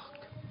cwach.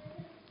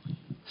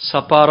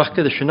 Sa barach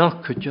gyda sy'n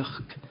alcydych.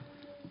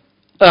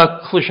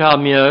 Yglis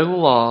am iau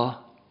la.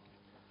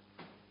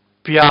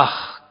 Biach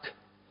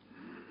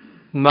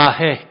ma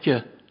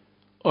hege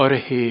o'r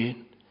hyn.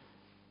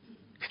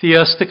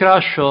 Cdiast y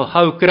grasio,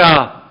 haw gra,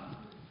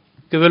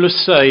 gyfel y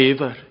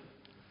seifr,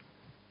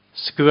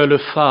 sgyfel y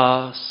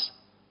ffas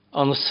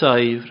an y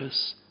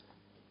seifrys,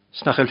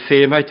 snach el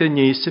ffemaid y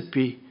nis y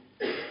bi,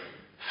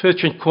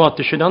 ffyd sy'n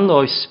cwant sy'n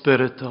anoes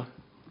spiritual,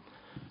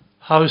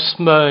 haw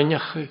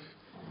smynach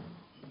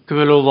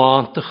gyfel o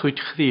lant y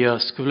chwyd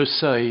chdiast, gyfel y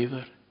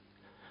seifr,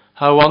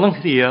 haw an yn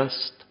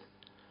chdiast,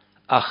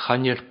 a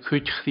chanel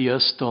cwyd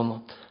chdiast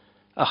donod,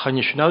 a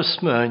chanel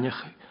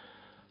sy'n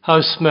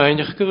haw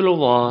smynach gyfel o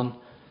lant,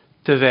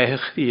 dy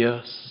fech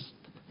chdiast,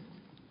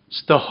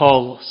 sta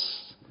holos,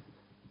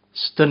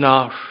 sta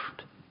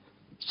nasht,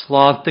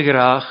 slant y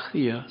grach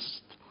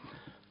chdiast,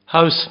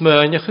 haw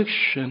smynach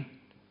sy'n,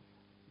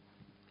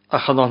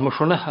 a chanol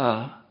mwys o'n ha,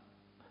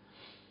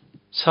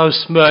 haw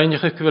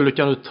smynach gyfel o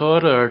gan o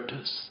tor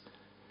yrtys,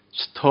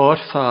 tor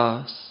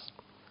ffas,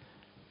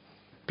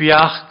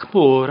 biach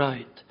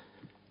cmwraid,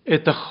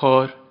 et y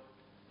chor,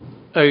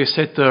 agos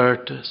et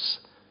yrtys,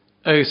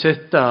 agos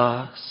et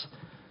das,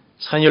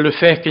 Chan je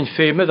fek in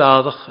feme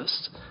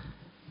dadachas.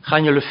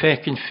 Chan je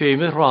fek in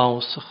feme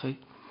rausach.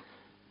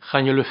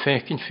 Chan je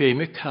fek in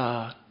feme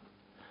kaar.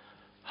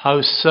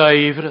 Hou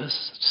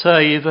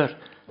syver,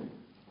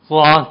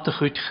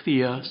 lantig uit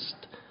chdiast.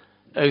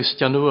 Aus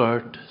jan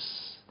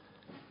woordes.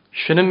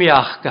 Sinne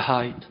miach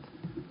geheid.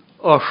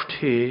 Ost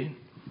heen.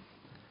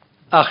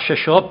 Ach se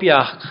shop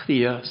jach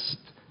chdiast.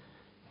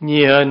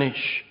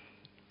 Nianish.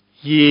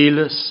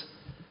 Jeles.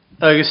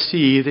 Agus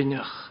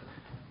siedinach.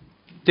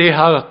 De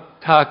hou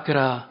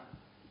Cagra,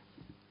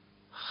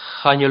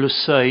 chanel o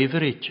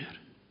syfr idr,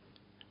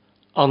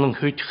 an yng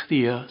nghwyd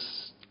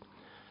chdiast,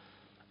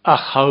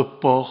 ach haw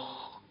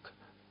boch,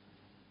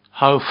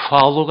 haw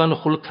falwg an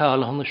chwl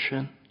cael hon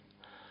ysyn,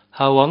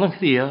 haw an yng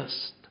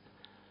chdiast,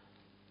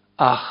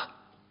 ach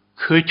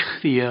cwyd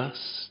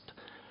chdiast,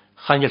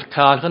 chanel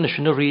cael gan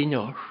ysyn yr un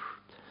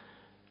orst,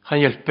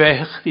 chanel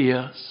bech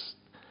chdiast,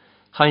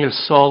 chanel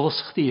solos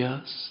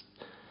chdiast,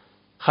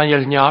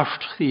 chanel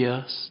niarst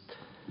chdiast,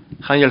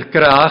 Chanel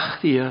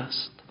grach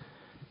diast,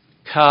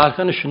 cael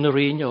gan ysyn yr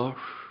un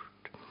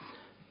orst.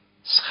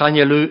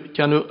 Chanel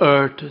gan o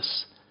yrtys,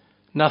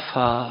 na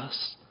ffas,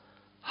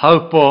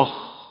 haw boch,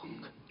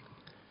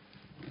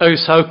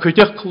 ys haw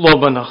cwydych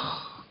lobanach.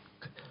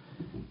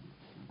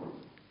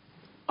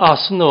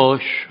 As yn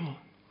oesio,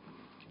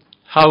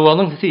 haw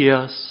an yng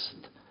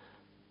diast,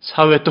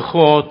 haw et y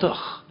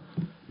chwodach,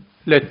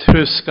 le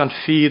trys gan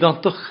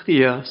ffidantach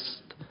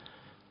diast,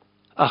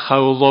 a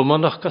haw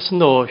lobanach gas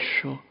yn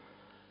oesio,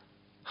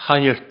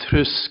 Chanel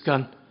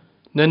trysgan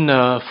na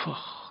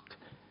nafach.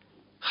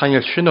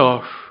 Chanel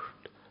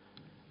synorst.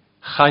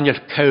 Chanel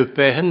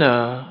cawbe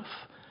hynaf.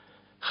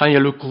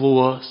 Chanel o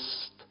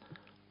glwast.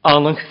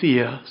 Anang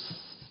ddiast.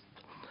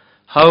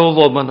 Haw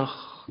lomanach.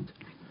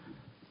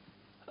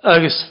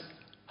 Agus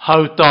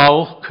haw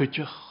dawl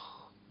cwydych.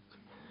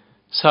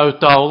 Saw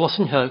dawl as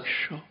yn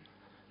hygsio.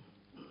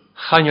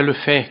 Chanel o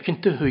fecyn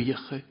dy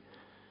hwyach.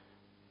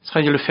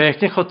 Chanel o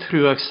fecyn chod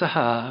trwag sa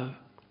haw.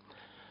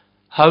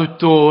 Haw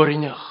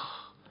dórinach,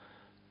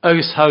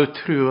 agus haw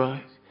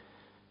trúag,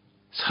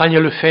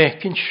 chanel o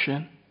fecyn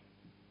sy'n.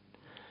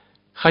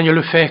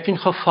 Chanel o fecyn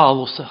cha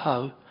falws a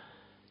haw,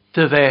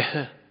 dy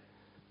fehe,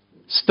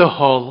 sta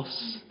holos,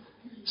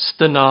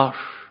 sta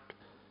nasht,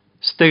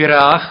 sta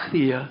grach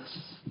ddiast.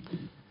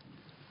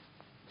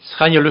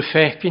 Chanel o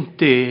fecyn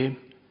dêm,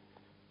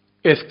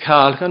 eith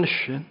cael gan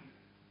sy'n.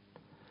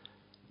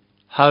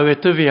 Haw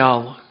et y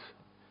fialach,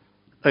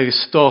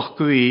 agus stoch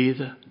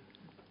gwydda,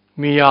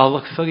 mi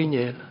alach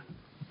faginel.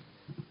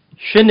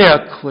 Sy'n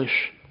eglwys,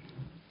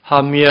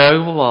 ha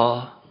miaw la,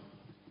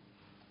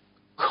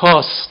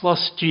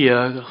 coslas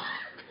diagach,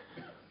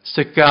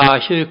 sy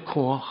gach y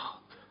cwach,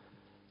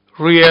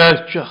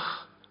 riadjach,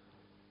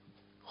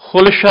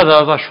 chwle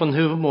siadaf as fan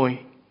hyf mwy.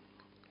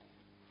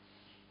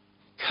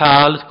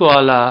 Cael y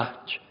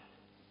gwalat,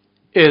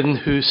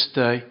 edyn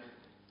hwstau,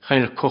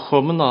 chael y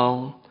cochom yn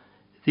awn,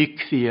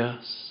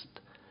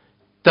 ddigddiast,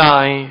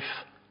 daif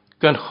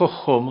gan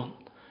chochomon,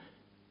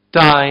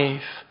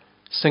 daif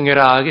sy'n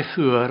gyrag y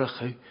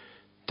ffwrach,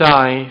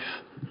 daif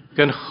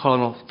gan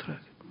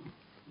chonoltrag.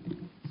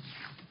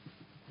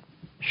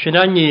 Sy'n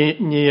a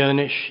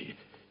nianys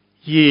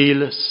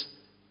ieles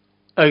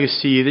ag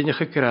sydd yn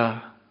eich gra.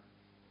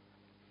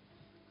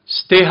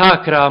 Ste ha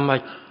gra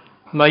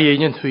mae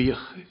ein yn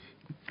hwych.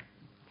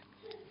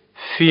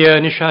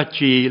 Fianys a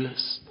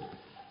ieles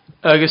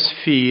ag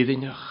ysfydd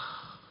yn eich.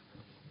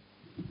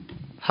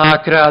 Ha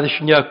gra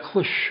ddys yn eich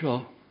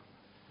clwysio.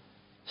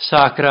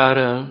 Sacra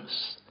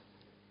rams.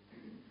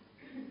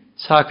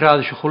 Sacra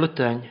ddys yn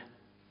chwlydain.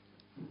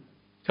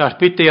 Ga'r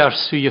byd ar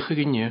swych ag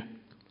yn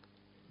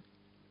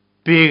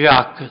Big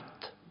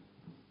agat,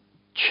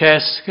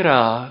 ches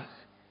graag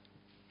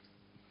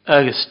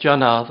agus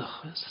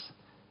janadachas.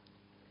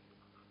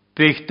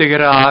 Bích de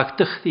graag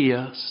de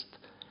chdiast,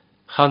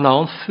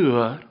 chanawn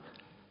ffwr,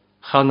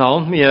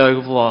 chanawn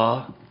miag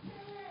vla,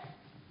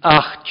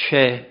 ach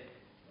che,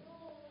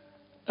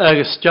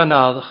 agus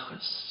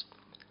janadachas.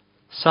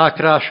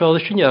 Sacrasiol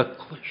is yn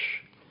yglis.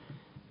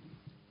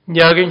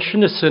 Niagin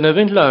sy'n y synaf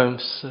yn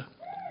lawnsa,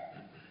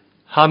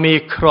 ha mi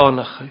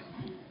cronach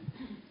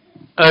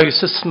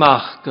agus y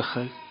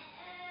smachgach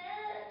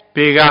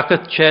Big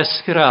agat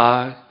ches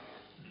graag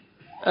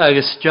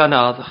agus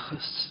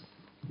janadachas.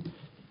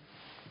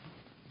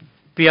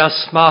 Bí a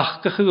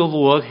smachgach go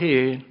bhuag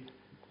héin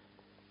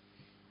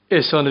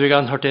is on bhí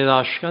an thortéad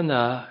asca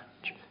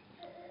náid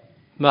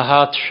ma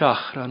hat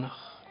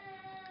seachranach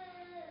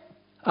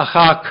a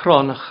cha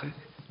cronach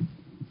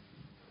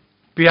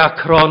bí a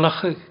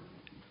cronach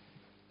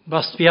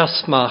bas bí a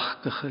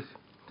smachgach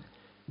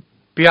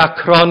bí a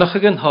cronach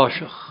an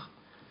thoiseach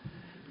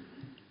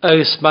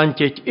agus man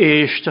dit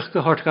éisteach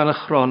go hort gan a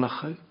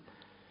cronach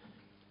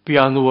bí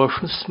an uair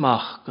an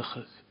smachgach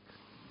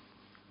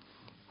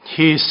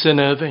Hí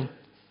san öfyn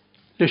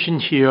leis yn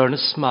hir na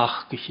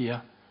smachgach ia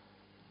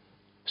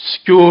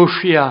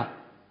Sgwrs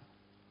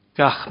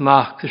gach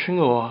mach ys yng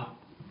Ngwa.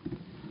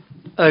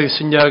 Agus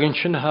yn iagyn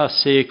sy'n ha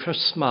secra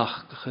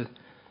smachgach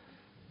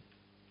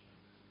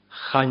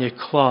Chan y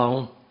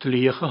clawn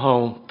dliach y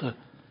hawnta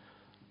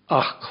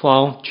ach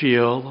clawn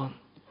diolan.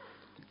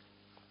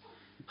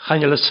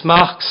 Chan y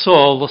smach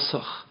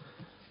solasach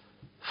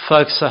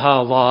fag sa ha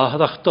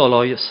lahad ach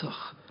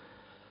doloiasach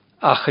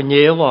ach yn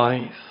ei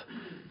laif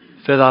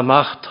fydd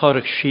amach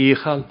torg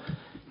sichal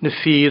na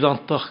ffydd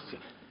antach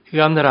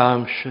gan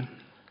ramsyn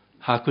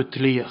ha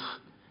gwdliach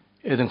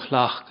idd yn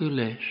chlach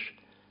gwleis.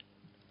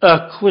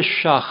 Ygwys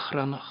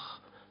siachranach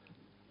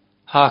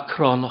ha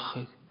cronach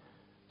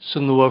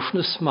sy'n nŵaf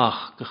na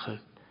smachgach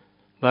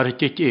mar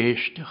ydyd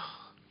eistach.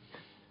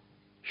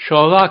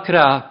 Siodd a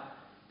gra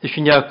ys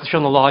yn iag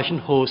sy'n olaich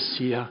yn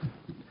hosia.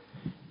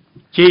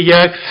 Di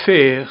iag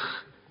ffeich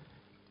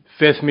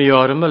fydd mi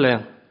o'r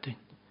ymylentyn.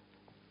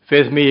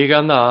 Fydd mi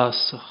gan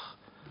asach.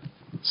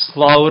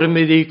 Slawr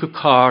mi ddi go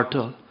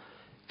cardal.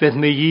 Fydd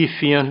mi i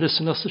fian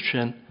lysyn os y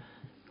sy'n.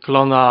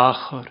 Glon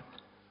achor.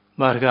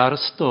 Mar gar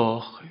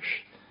stochis.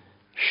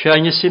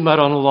 Sianys i mar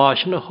an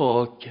olaich yn y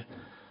hogja.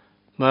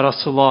 Mar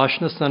as olaich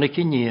nas na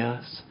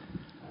gynias.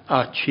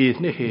 A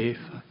chydd na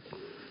hefa.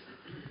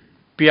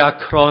 Bia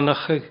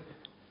cronach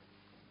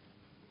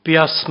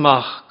Bia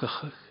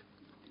smachgach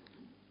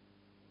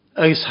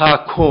Eis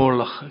ha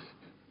cólach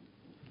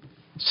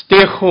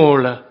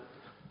Stechóla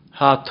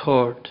ha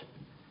tord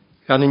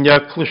gan yn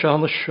iaclwys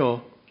an y sio.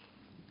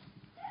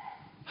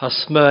 Ha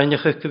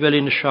smynach gyfel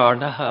yn siar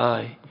na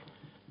hai.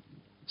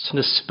 Sy'n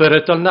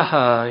ysbrydol na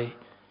hai.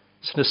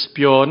 Sy'n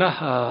ysbio na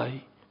hai.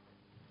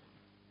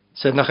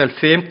 Sy'n nach el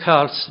ffeim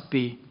cael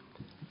sybi.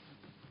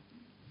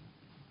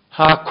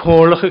 Ha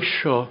cólach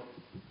sio.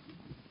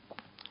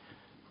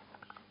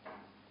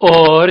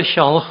 O'r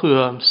sian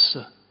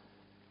chwymsa.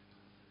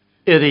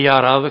 Iddi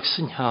arafag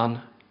sy'n han.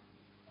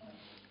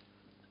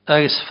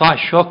 Agus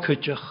fasio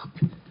cydych.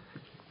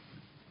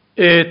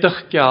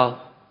 Edrych gial.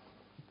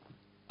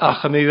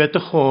 Ach am i wed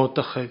y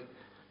chodach.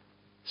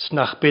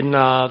 Snach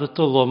benad y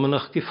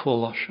dolomynach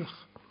gyffolasach.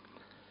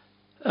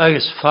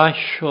 Agus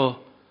fasio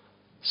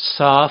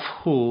saf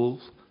hŵl.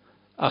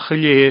 Ach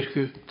y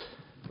leirgwyd.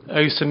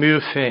 Agus am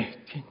i'w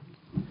ffecyn.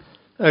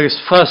 Agus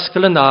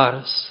ffasgal yn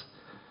aras.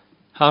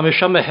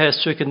 Hamish am y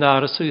heswig yn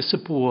aras agus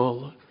y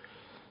bwol.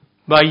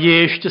 Mae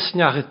ieist y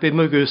snachyd be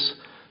mygus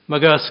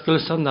mag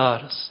ysgol yn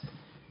aras.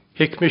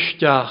 Hic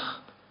misdiach.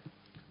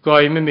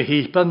 Goi mi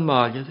hyban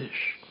maliadis.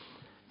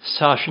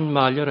 Sasyn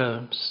maliar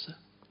ymsa.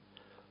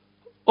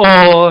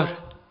 Or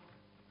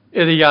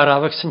iddi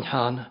arafag sy'n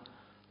hana.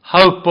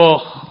 Haw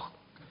boch.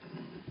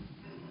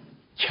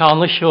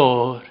 Chan y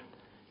sior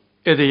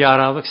iddi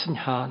arafag sy'n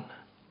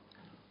hana.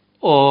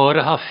 Or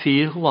ha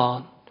ffyr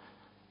glan.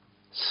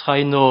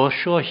 Schai nos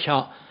o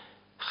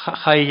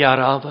chai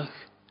arafag.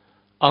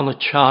 An y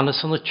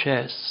chanas an y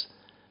ches.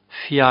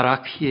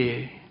 Fiarac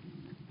ie.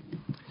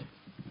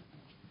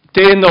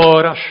 Den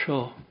or a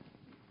sio.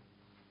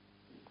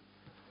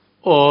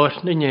 Or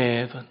na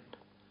nefn.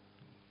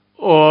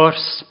 Or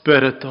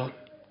spiritol.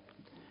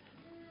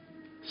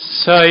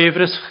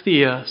 Saifrys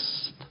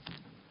chdiast.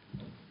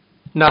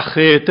 Na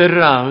chyd y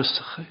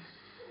rawsach.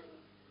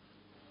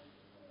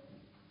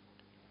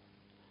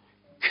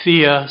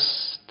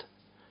 Chdiast.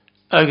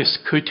 Agus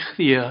cwyd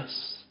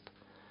chdiast.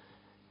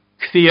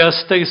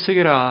 Chdiast agus y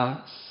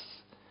gras.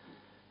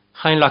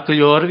 Chain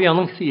lacalior fi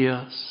an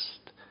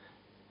chdiast.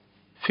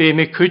 Fe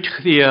mi cwyd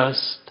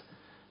chdiast.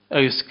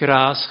 Agus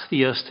gras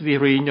chdiast fi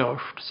rhain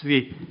orst.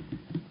 Fi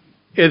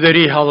iddyr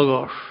i halag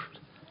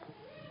orst.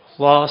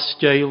 Las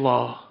jai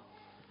la.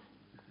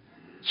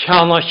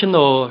 Chanach yn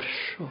ors.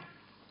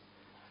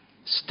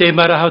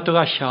 Stemar a hawtog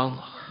a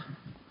chanach.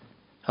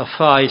 A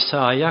ffai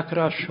sai ac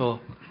rasio.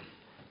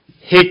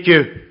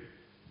 Higw.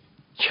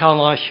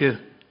 Chanach yw.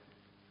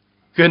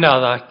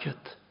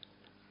 Gynadacyd.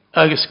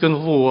 Agus gyn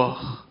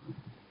fwach.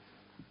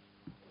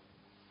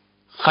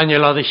 Chan je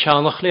laat ich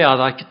noch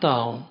leada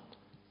gedown.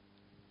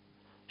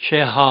 She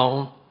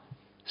haun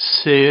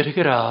syr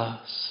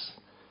gras.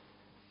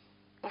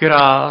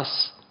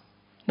 Gras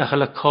nach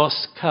la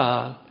kos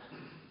kal.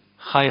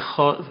 Chai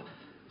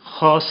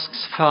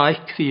chosks fai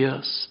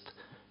kviast.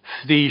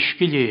 Fdish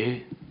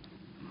gilje.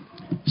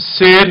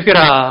 Syr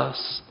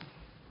gras.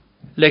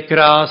 Le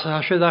gras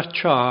hasje dar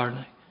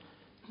charne.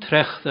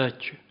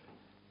 Trechtadje.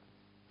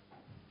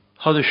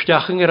 Had u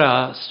stachen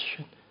gras.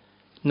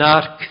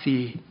 Naar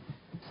kvi.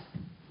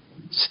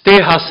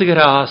 Ste hasse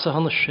gras a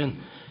hanneshin.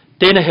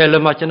 Dene hele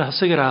matjen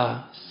hasse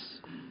gras.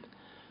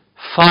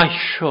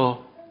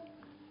 Faisho.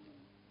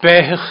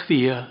 Behe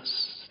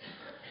kviast.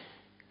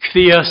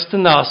 Kviast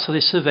en nasel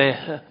i se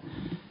vehe.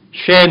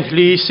 Sjen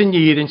lys en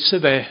jirin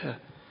se vehe.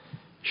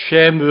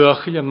 Sjen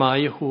muachel a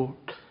mai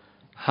hoed.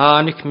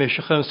 Hanik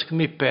misjachon ska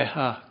mi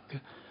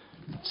behake.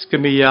 Ska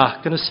mi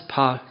jaken es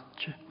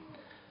patje.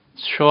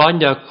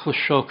 Sjoan jakkel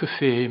sjoke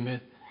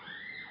femed.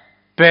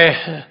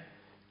 Behe.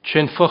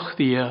 Sjen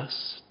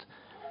fochviast.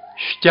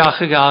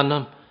 Stach ag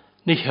anam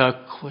ni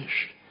hyglis.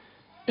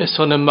 Is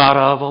on y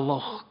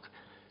marafaloch.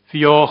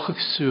 Fioch ag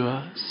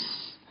suas.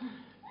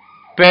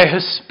 Behe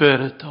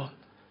spiritol.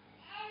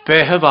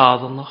 Behe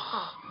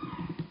vadanach.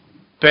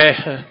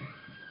 Behe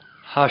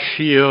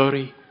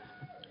hashiori.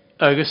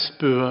 Agus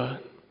buan.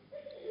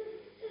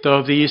 Da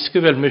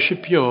ddiske vel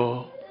mysje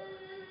pio.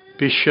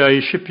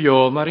 Bishaisje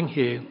pio mar yng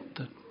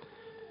Nghynta.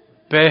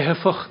 Behe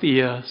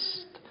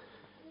fochviast.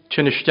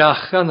 Tjyn y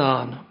stach an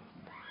anam.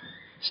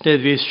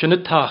 Sned vis sin y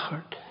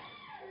tachart.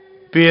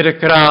 Byr y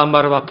gra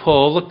mar fa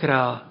pôl y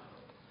gra.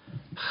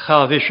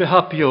 Chafis y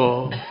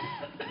hapio.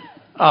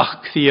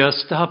 Ach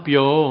cthiast y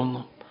hapio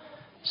onam.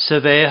 Se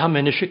dde ha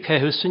menis y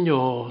cehu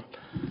syniol.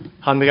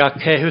 Ha mi ga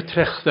cehu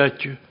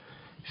trechdadju.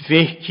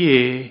 Fych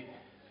ie.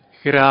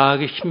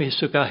 Graag ich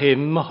mis o ga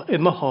hym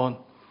y hon.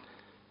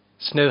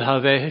 Sned ha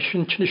fehe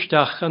sy'n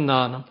tnistach an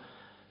anam.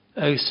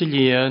 Ag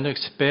sylian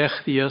ag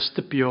sbech ddiast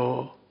y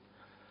bio.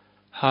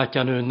 Ha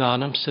gan yw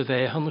nanam se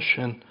dde han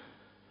sy'n.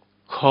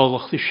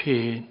 Colch dy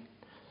sien.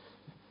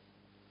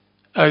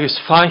 Agus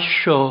fais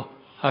sio,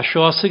 ha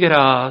sio as y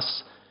gras,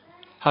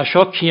 ha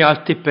sio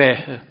cialt i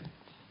behe.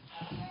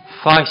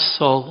 Fais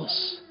solos.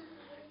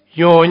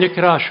 Ion y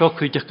gra sio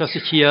cwydych gas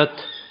y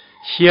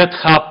chiad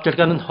chapter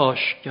gan yn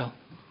hosgal.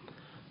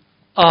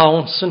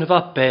 Awns yn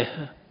fa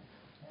behe,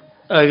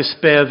 agus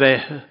be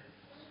fehe,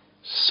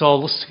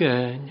 solos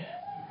gyn.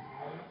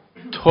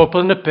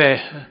 Tobl yn y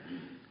behe,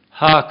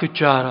 ha gyd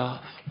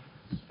jaraf,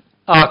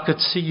 ac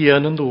yd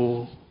sy'n yn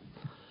ôl.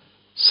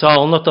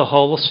 Salna de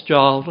holles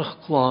jalrach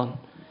glan,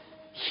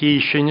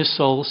 hysyn y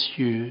solos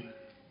yw.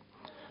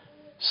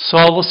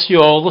 Solos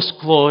iolos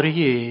glori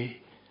e,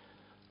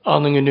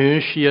 an yng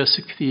ngynwys ies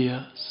y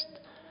cthiast.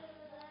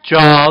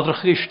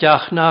 Jalrach i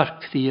stiach na'r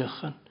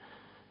cthiachan.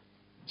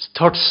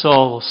 Stort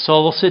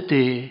solos y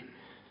de,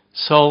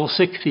 solos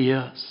y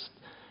cthiast.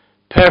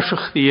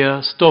 Persach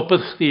cthiast,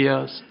 dobyd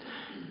cthiast,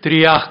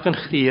 driach gan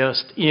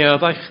cthiast,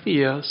 iadach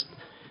cthiast.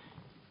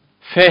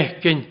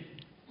 Fecyn,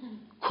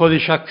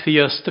 Codis ac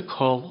ddiast y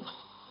colch.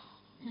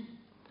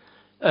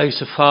 Eis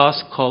y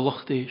ffas colch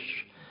dis.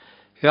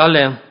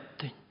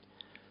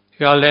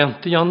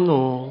 Galentyn an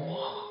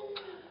nôlch.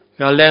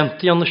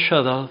 Galentyn an y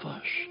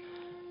siadafas.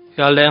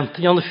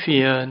 Galentyn an y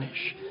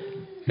fianis.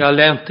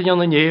 Galentyn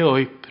an y nie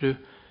oiprw.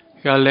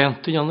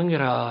 Galentyn an y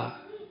ngra.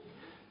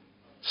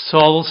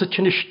 Sols y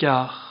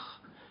tynistach.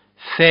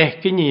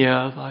 Fecyn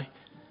iafai.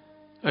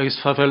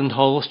 Eis fa fel yn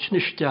holos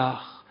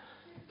tynistach.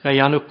 Gai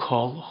anw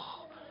colch.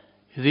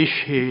 Ddys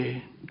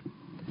hyn.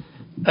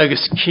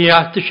 Agus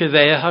ciat ys y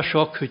dde ha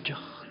sio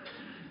cwydach.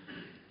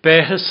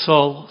 Behe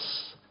solos.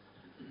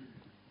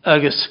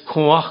 Agus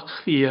cwach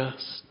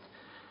chdiast.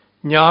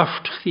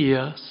 Niafft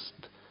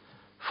chdiast.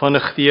 Fan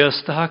y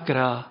chdiast ha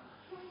gra.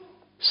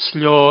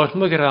 Slio'r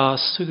my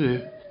gras y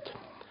gwyd.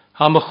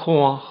 Ham y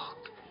chwach.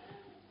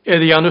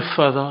 Eddi an y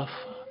ffyddaf.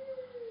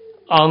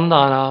 An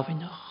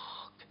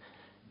anafinach.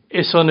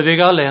 Is on y fi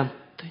gael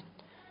entyn.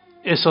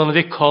 Is on y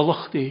fi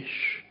colach dis.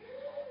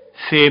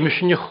 Fémis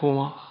yn y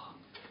chwach.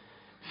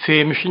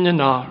 Fémis yn y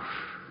nar.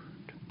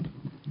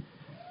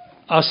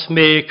 As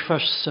meeg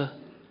farsa.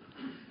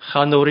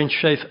 Chan o'r un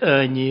seif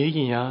yni i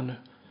giannu.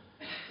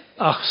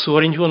 Ach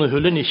so'r un hwn y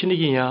hwlen is yn y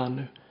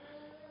giannu.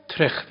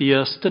 Trech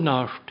ddiast y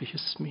narft i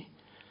hysmi.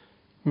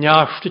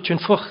 Niarft y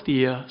tyn ffwch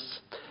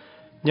ddiast.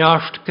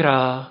 Niarft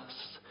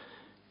gras.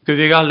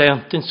 Gyfig a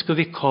lentyn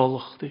sgyfig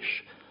colch dis.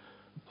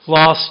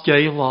 Las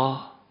gei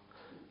la.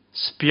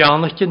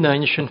 Sbianach y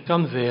nain sy'n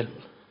gam fel.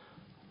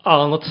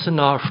 Anad sy'n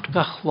narft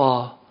gach la.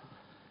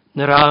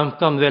 Nyr am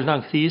gam fel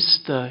nang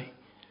ddistau.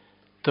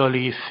 Dol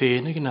i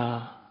ffein y gna.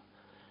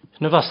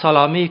 Yna fa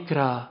salami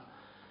gra.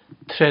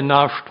 Tre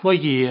narft mo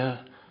ie.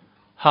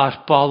 Har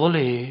bal o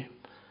le.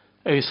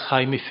 Eis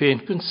chai mi ffein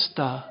gyn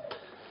stad.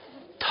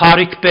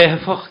 Tarik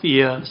behfoch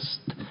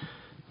ddiast.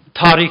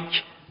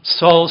 Tarik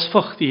sols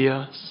foch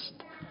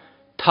ddiast.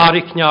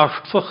 Tarik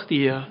narft foch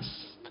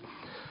ddiast.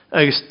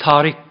 Eis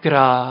tarik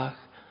graag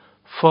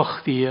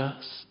foch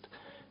ddiast.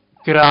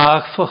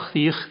 Graag foch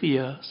ddich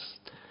ddiast.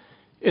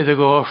 Iddo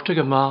gorft y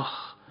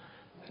gymach.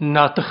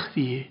 natach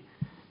fi.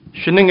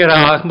 Sy'n yng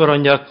Nghyraeg mae'r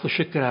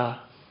oniaclwys y gra.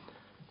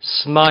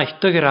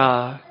 Smaith y gra,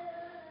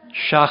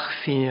 siach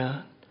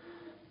fian.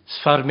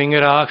 Sfar mi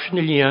Nghyraeg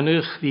sy'n ilian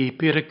ych fi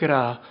byr y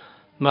gra,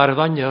 mae'r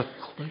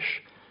oniaclwys.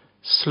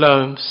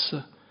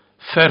 Slawmsa,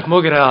 fermo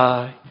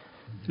graag,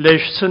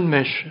 leis sy'n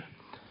mysio.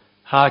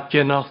 Ha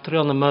genaltri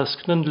an y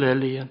mysg yn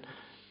lilian,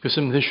 gys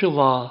ymddysio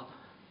la,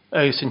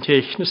 ag sy'n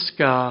teich na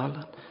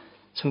sgalan.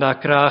 Sy'n da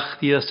grach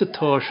ddiast y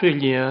tosio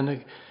ilian,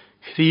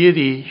 chdydd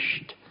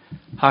eist.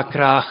 Ha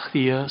grach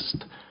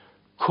ddiast,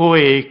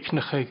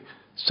 coeicnach ag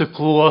sy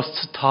glwys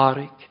sy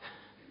tarig.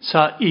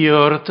 Sa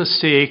iord y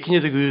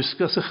segni dy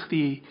gwsgas ych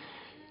di,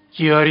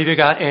 gyr i fi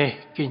ga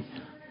egin,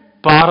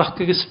 barach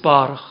ag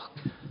ysbarach.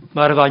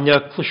 Mae'r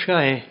fanyaclwys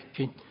a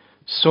egin,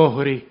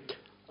 sohrig,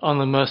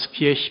 an y mysg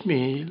eich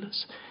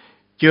meilys.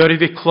 Gyr i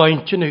fi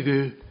cloentyn y gw,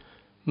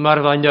 mae'r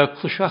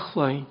fanyaclwys a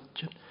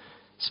cloentyn.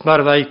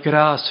 Mae'r fai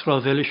gras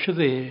roddel eisiau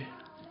dde.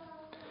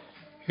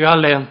 Ga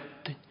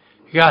lentyn,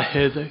 ga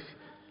hyddig,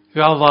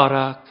 ga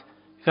larag,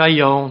 ga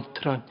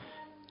iontran,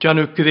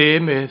 jan yw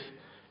gdemedd,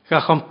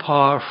 ga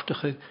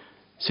champastach,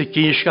 sy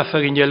gys ga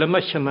ffaginiel yma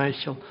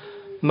chymaichel.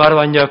 Mae'r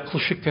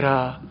fanyaclwys a gra,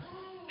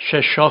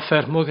 se sioff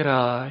mo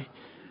grai.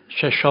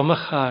 Se siom y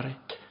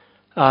charid,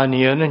 a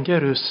nian yn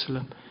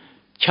Jerusalem.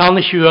 Can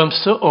ich yw'n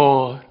sy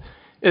o'r,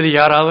 iddi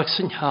aralach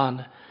sy'n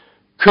hana.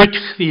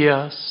 Cwtch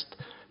ddiast,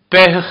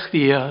 bech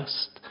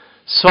ddiast,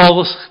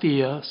 solus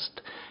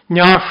ddiast,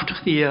 niarft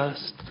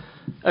ddiast,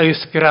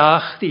 agos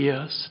grach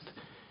ddiast,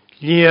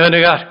 lian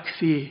ag arc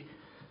ddi,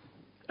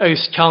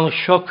 agos can ich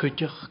sio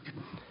cwtch.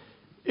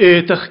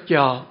 Ydych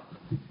gial,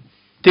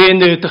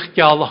 dyn ydych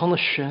gial a hana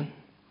sy'n.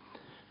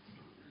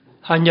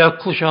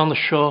 Hanyacl sian y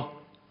sio,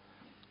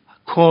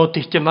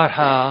 Codich dim ar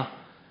ha,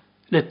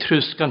 le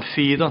trwsgan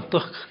ffydd ond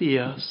dych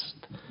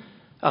ddiast.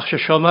 Ach se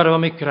siomar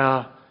am I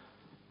gra,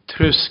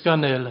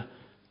 trwsgan el,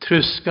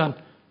 trwsgan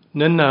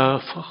na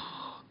nafach.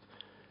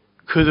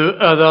 Cwydw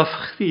ydaf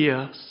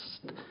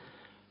ddiast.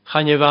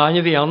 Chan I fain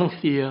I ddian yn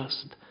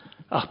ddiast,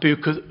 ach byw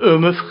cwyd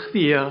ymyf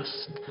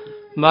ddiast,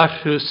 mar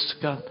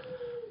trwsgan,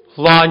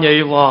 lan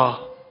ei la.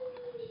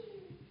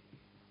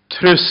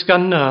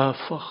 Trwsgan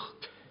nafach,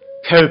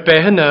 cew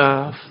beh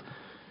naf.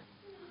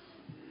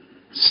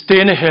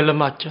 Stein y hel y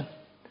madjan,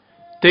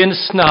 dein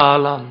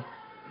snalan,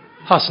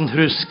 has yn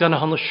hrwsgan a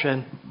hann o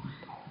sien.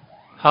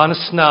 Han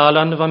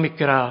snalan va mi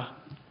gra,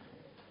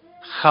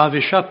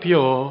 chafish a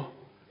bio,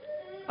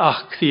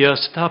 ach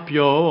cthiast a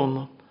bio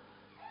onam,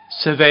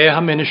 se fe ha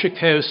menis y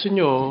cew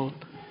sy'n ion,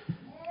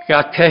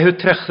 ga cew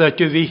trechda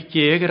dy fi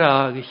geg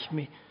rag ich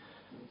mi,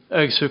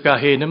 ag so ga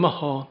hen yma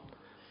hon,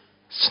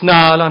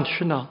 snalan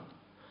sy'n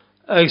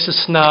ag se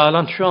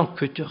snalan sy'n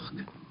cwtioch.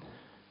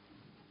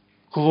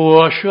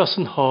 Glwysio as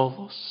yn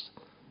holos,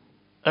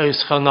 eis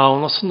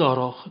chanawn as yn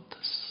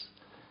orochydys.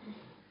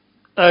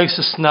 Eis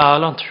y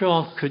snalan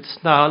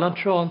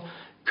sion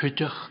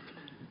cwydych,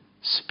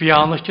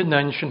 sbianach yn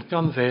ensian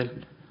gan fel,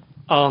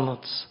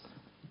 anods,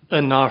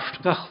 yn arft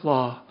gach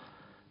la,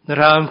 na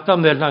raam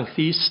gan fel lang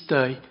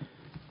ddistau,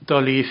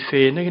 doli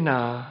ffein ag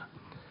na.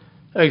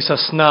 Eis y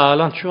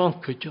snalan sion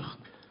cwydych,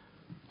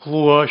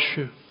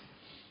 glwysio,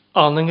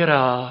 an yng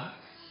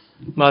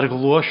Nghyraeg, mae'r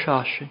glwys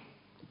asyn.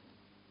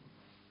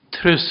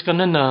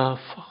 Trwsgan y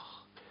nafach.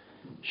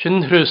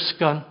 Sy'n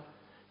trwsgan,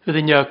 fydd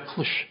yn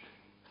iaclwys.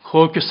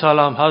 Chog y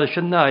salam hal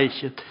sy'n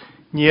naichet.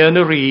 Nian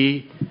y ri,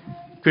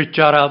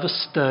 gwyjar af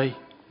ystau.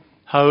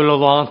 Hawl o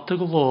lant y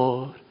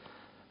glor.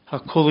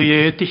 A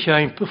cwlied I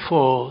chain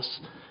pyffos.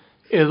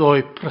 Edd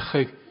o'i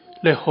brachig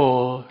le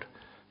hor.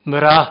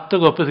 Myrat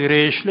ag opad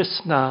greis le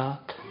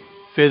snad.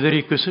 Fydd yr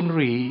igwys yn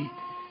ri.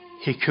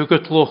 Hi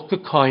cwgyd loch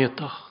y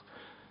coiadach.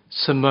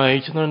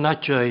 Symaid yn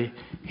nadjau.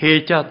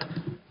 Heidiad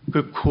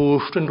Gw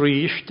cwft yn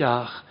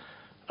rhysdiach,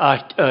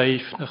 at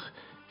eifnach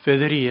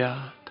fydd yr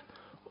iad.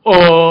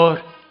 O'r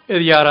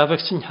ydd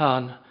iarafach sy'n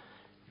hana,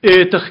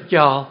 ydych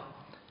gial,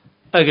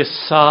 ag y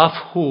saf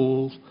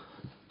hwl,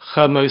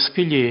 chymys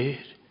gylir,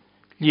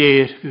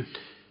 lierfwyd,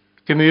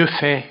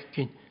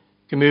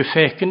 gymw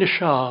fecyn y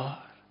siar.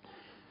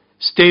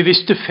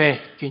 Stefis dy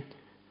fecyn,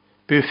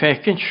 byw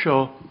fecyn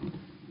sio,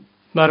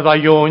 mae'r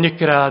faion I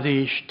gradd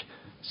eist,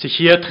 sy'n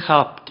hiad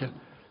chaptel,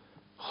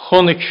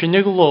 chonig sy'n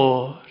y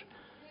glor,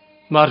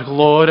 Mae'r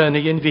glor yn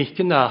ein fic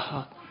yn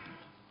aha,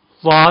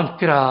 lan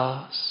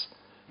gras,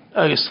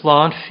 agos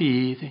lan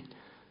ffyddin,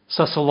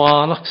 sas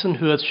lanach sy'n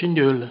hwyd sy'n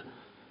nŵle,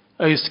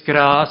 agos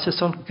gras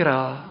ys o'n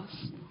gras.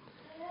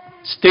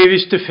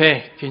 Stefis dy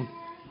fecyn,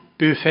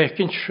 byw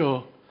fecyn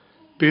sio,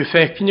 byw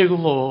fecyn y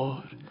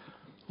glor,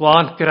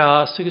 lan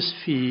gras agos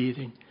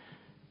ffyddin,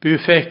 byw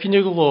fecyn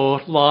y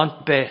glor, lan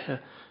behe,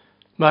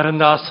 mae'r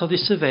nasad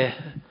I sy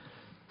fehe,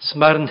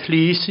 mae'r yn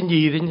hlys yn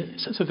iddyn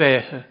sy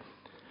fehe,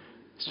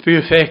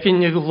 Sbyw fecyn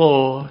y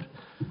glor,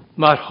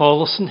 mae'r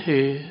holos yn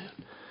hyr.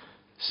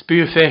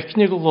 Sbyw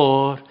fecyn y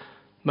glor,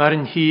 mae'r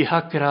yn hi ha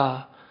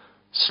gra,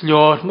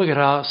 slio'r my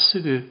gras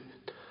y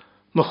gyd.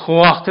 Mae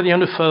chwach gyda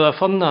yn y ffydda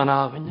fan na'n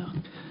afynach.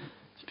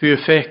 Sbyw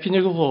fecyn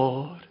y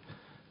glor,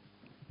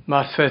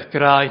 mae'r ffedd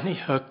graen I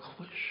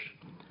hyglwys.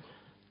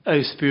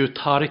 Agus bú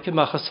tarig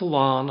ymach as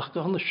lánach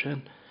gan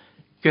sin.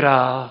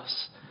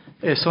 Gras.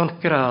 On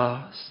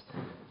gras.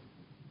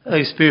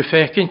 Agus bú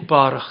fecyn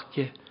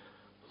barachge.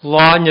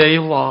 Láin ei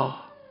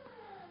lá.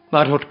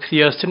 Mar hwrt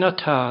crias yn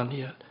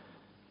atania.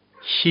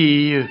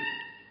 Hiw.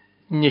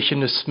 Nich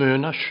yn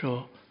ysmwn a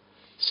sio.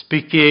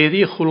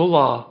 Spigeddi chwlw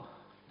lá.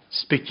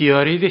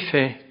 Spigiori fi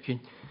fecyn.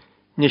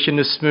 Nich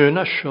yn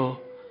ysmwn a sio.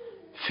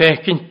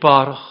 Fecyn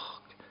barach.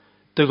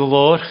 Dy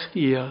glor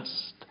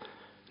chdiast.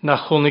 Na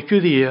chwnig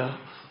wyddiaf.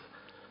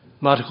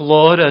 Mae'r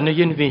glor yn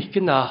ein fic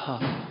yn aha.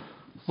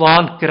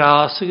 Lan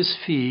gras agos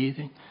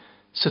ffydding.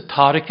 Sy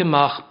tarig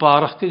ymach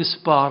barach agos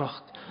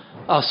barach.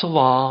 As y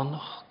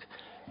lánach.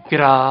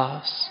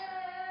 Gras.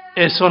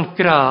 On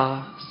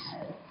gras.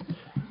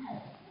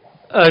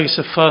 Agus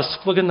y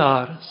ffysglyg yn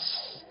aras.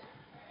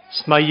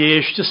 Sma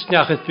eistys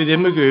niachyd fydd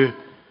ddim y gw.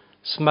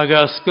 Sma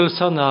gysgl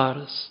san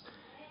aras.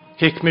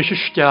 Hic mis y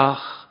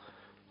stiach.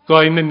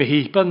 Goi me mi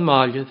hiban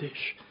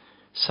maliadys.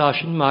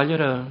 Sasyn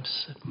maliar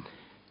ymsa.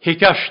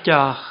 Hic a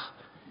stiach.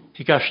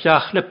 Hic a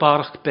stiach le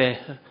barach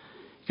behe.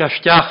 Hic a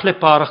stiach le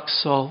barach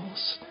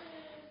sols.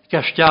 Hic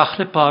a stiach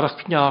le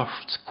barach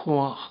knaft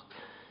kwach.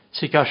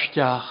 Hic a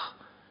stiach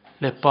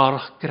le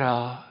barach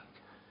graag.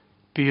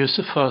 Bios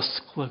y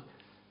ffysglyg.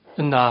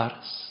 Yn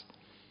aras.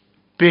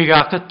 Byg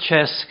ac y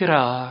ches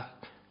graag.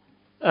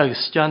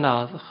 Agus jan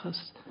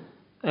addachas.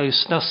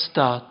 Agus na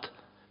stad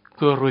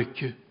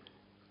gyrwygw.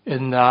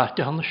 Yn nad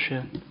yan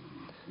sin.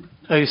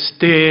 Agus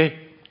de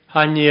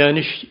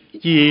hanianis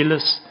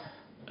gilys.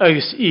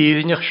 Agus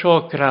iddynach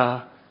sio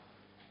graag.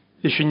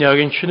 Dys yn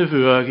nagin sy'n y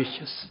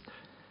fwyagachas.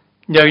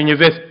 Nagin y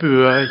fedd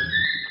bwy.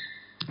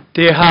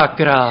 De ha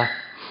graag.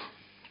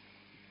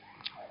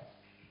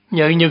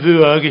 Nagin y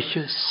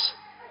fwyagachas.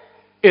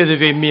 Iddo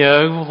fi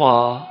miag fla.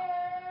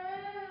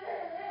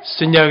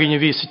 Sy'n nagin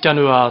y fi sy'n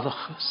janw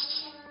addachas.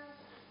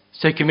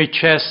 Sy'n gymi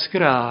ches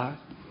graag.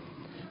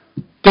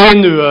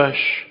 Den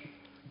uas.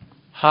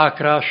 Ha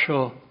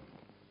grasio.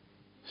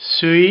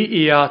 Swy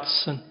I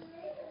atsan.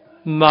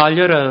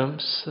 Malir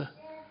ymsa.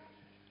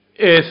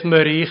 Eith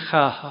myri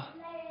chaha.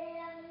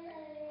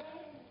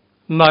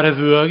 Mar y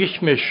fwagich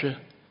mysio.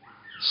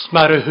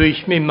 Smar y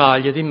hwych mi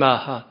maliad I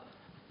maha.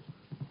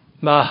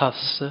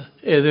 Mahasa.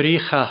 Eith'r I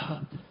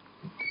chaha.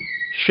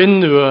 Sy'n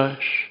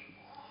nuas.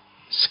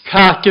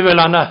 Sgati fel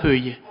anna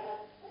hwy.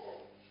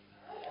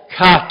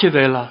 Cati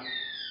fel a.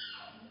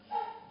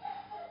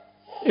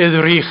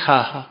 Eith'r I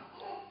chaha.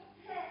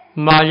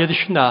 Maliad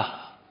is naha.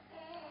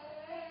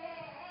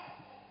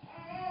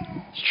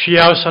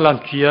 Siaw salam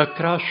gia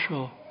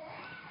grasio.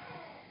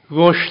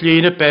 Gos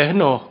llun y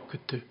behen o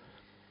gydw.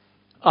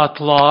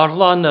 At lar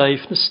la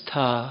naif nes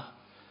ta.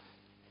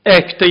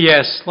 Ec dy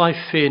ieslai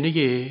ffyn I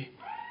e.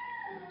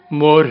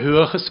 Môr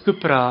hwach ys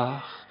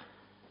gybrach.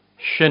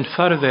 Sy'n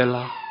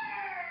farfela.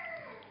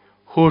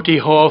 Hwrt I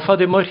hofa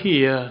ddim o'r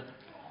hia.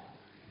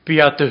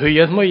 Biad dy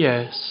hwyad mo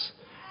ies.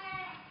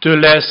 Dw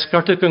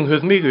lesgart y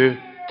gynghydd mi gwyd.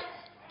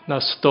 Na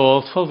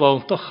stodd fal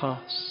fawnt o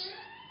chas.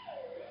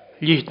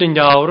 Lít yn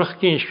iawrach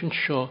gynsin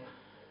sio.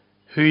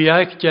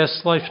 Hwyag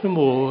jeslaif na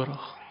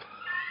môrach.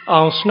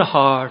 Ans na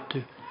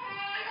hardw.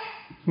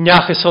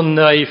 Niachus o'n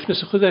naif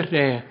nes ychyd ar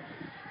re.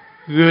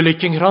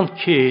 Gwylig yng nghrant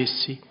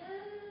cesi.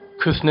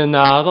 Cwth na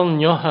nadal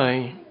nio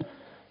hain.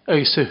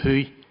 Ag sy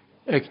hwy.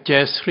 Ag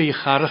jesri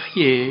charach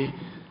ie.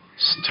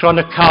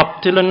 Stron y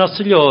captil yn as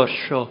y lior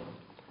sio.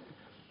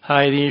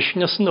 Haid eich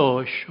nas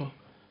no sio.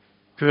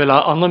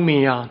 Gwyla an y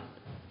mian.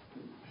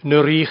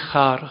 Nwr I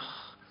charach.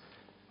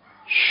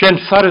 Sy'n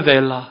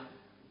farfela.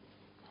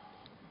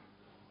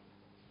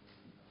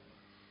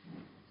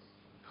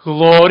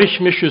 Glorich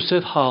mi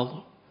sydd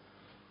halw.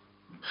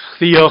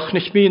 Chdiach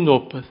nich mi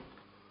nopad.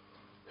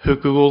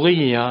 Hygwl I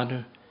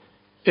ianw.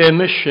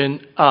 Ym sy'n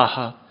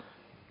aha.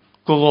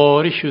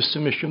 Glorich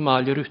ysym mi sy'n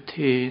malir yw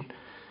tên.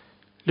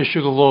 Lys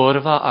y glor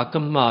fa ag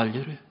y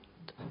malir yw.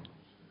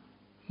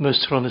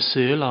 Mysron y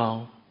sy'n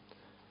lawn.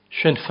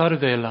 Sy'n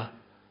farfela.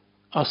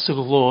 As y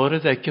glor y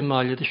ddeg y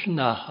malir ys yn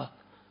aha.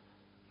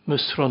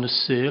 Mysron y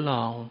sy'n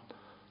lawn.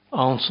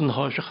 Awn sy'n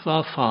hosach fa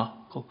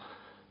ffacl.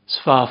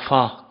 Sfa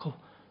ffacl.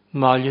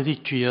 Malir I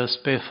gia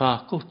sbe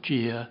ffacl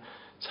gia.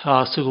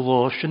 Has y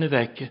glor sy'n y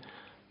ddeg.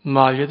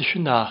 Malir ys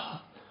yn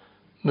aha.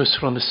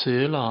 Mysron y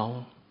sy'n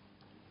lawn.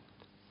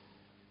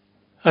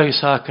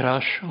 Agus a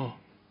grasio.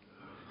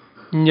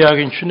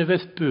 Niagin sy'n y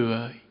fedd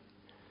bwy.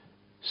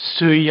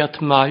 Swy at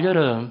malir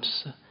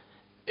ymsa.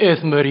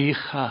 Edd myri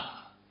chaha.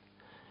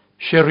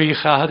 Se ri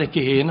chahad ag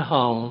ein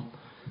hawn.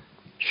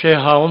 Se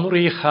hawn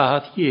ri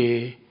chahad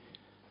ie.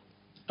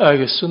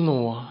 Agus y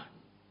noan.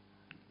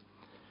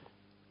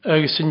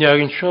 Agus y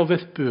niagin sio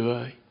fedd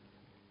bwy.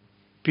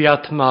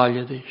 Biat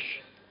maliadys.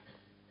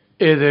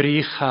 Edd ri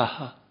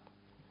chaha.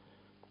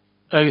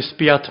 Agus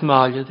biat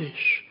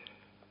maliadys.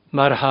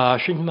 Mar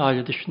haasyn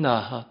maliadys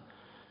naha.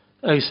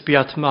 Agus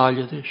biat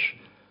maliadys.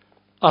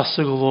 As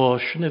y glor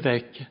sy'n y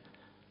fegge.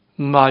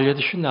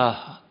 Maliadys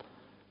naha.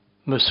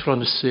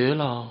 Mysron y sy'n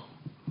lawn.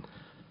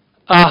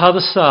 Ahad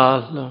y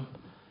salem.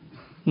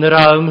 Nyr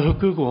alm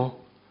hwgw go.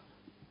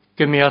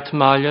 Gymiat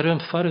maliar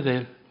yn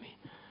ffarddel mi.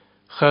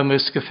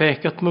 Chamus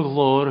gefecat me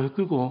glór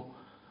go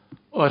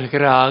or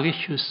graag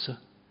chusa.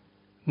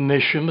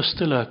 Mishu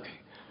mustelak.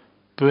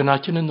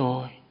 Bunat in a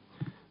noi.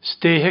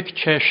 Stehek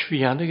chesh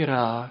viana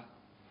graag.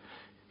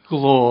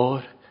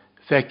 Glór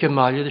fecca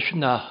malja de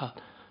shnaha.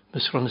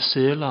 Mis ron a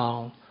se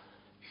laun.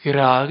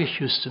 Graag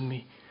chusa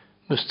mi.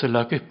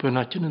 Mustelak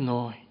bunat in a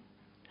noi.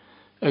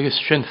 Agus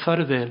shen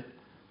farvel.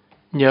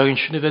 Njagin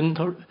shen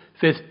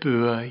ved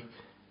buai.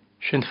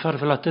 Shen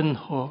farvel at in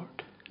hord.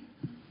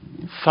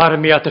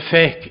 Farmi at a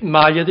fek,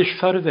 malja de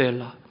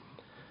farvela.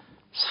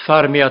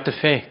 Sfarmi at a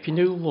fek in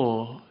uw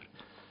woor.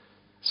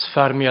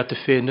 Sfarmi at a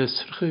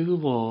fenis uw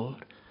woor.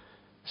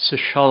 Se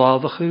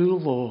shalavach uw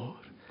woor.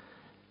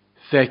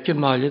 Veke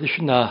malja de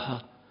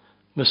shnaha.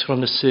 Mis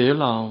ron a se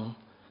laun.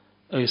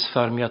 Eis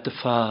farmi at a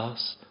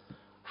faas.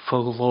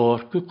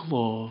 Foglor gu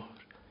glor.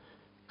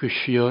 Gu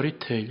shiori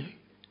telig.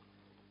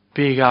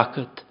 Big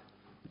akat.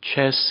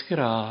 Ches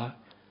gra.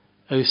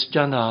 Eis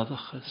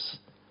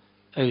janadachas.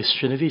 Eis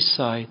sin a bhí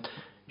said,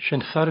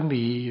 sin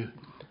farmíú,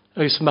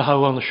 eis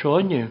mahawan a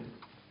seániu.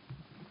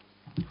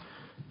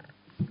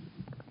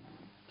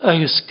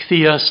 Eis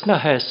cthias na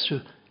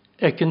hesu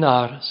ag yn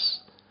aras,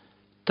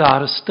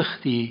 daras dych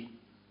di,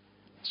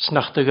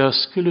 snach dy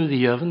gysgol o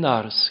ddiaf yn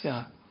aras ga.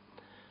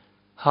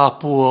 Ha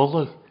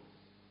bwol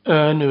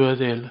yn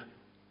uadil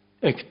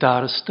ag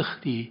daras dych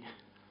di,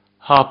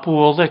 ha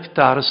bwol ag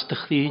daras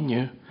dych di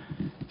niw,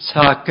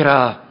 sa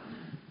gra.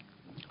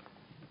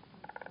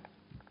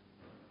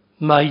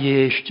 Mae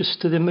eistis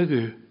dy ddim y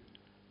gw,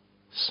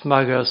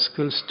 smag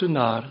ysgwls dwi'n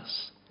aras,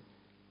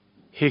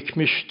 hic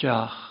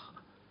misdiach,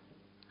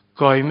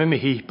 goi me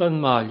hip an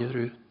maler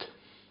ut,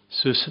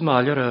 sus y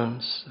maler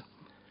ams,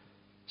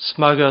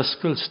 smag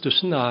ysgwls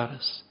dwi'n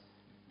aras,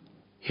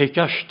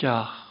 hic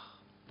asdiach,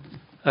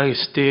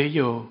 agos de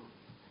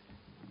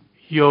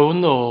yo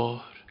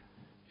nôr,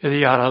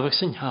 iddi arafach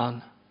sy'n han,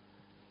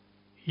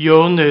 yo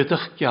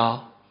nydych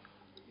gial,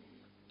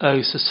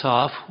 agos y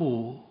saf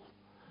hŵl,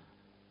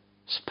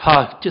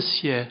 Spagtis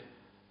je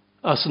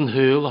as yn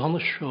hyl han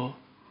y sio.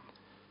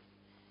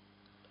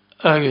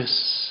 Agus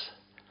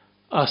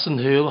as yn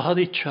hyl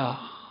had I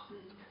tiach.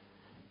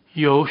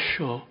 Jo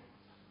sio.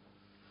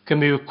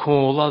 Gymyw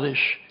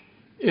cwladis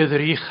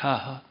idr I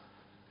chaha.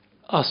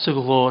 As y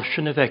glor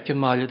sy'n y fec y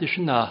maliadis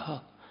yn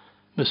aha.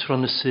 Mis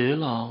ron y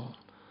syl awn.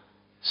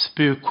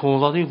 Sbyw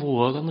cwlad I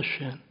lwag an y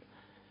sy'n.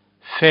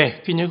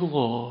 Fec yn y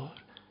glor.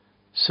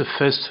 Sy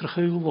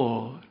ffesrach y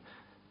glor.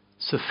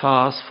 Sy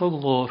fas fo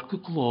glor gu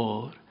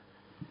glor.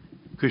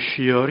 Gu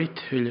sior I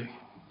tylig.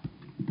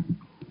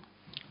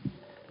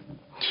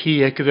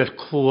 Cie gyfer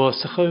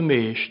closach o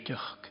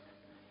meisdiach.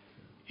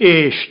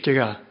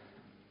 Eisdiga.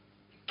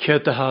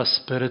 Cyd a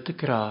hasperid y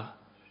gra.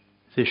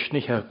 Ddys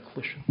ni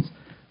heglwysyn.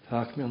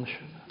 Tak mi an y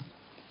sy'n.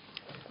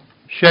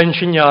 Sien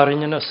sy'n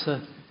iarin yn ysa.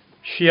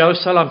 Siaw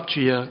salam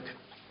tiag.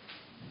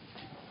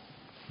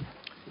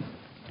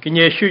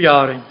 Gyniesiw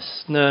iarin.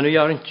 Snyn o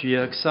iarin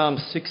tiag.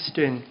 Psalm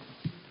 16.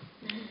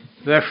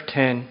 Verse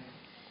 10.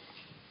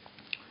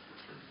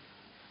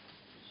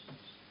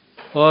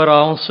 O'r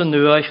awn sy'n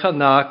nhw eich a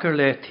nager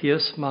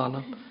letias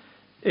manam,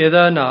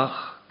 idda nach,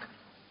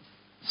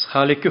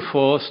 schal I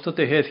gyffost o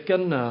dy hedd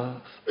gan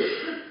naf,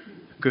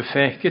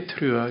 gyffech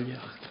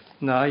gytrwaliach,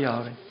 na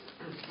iarin.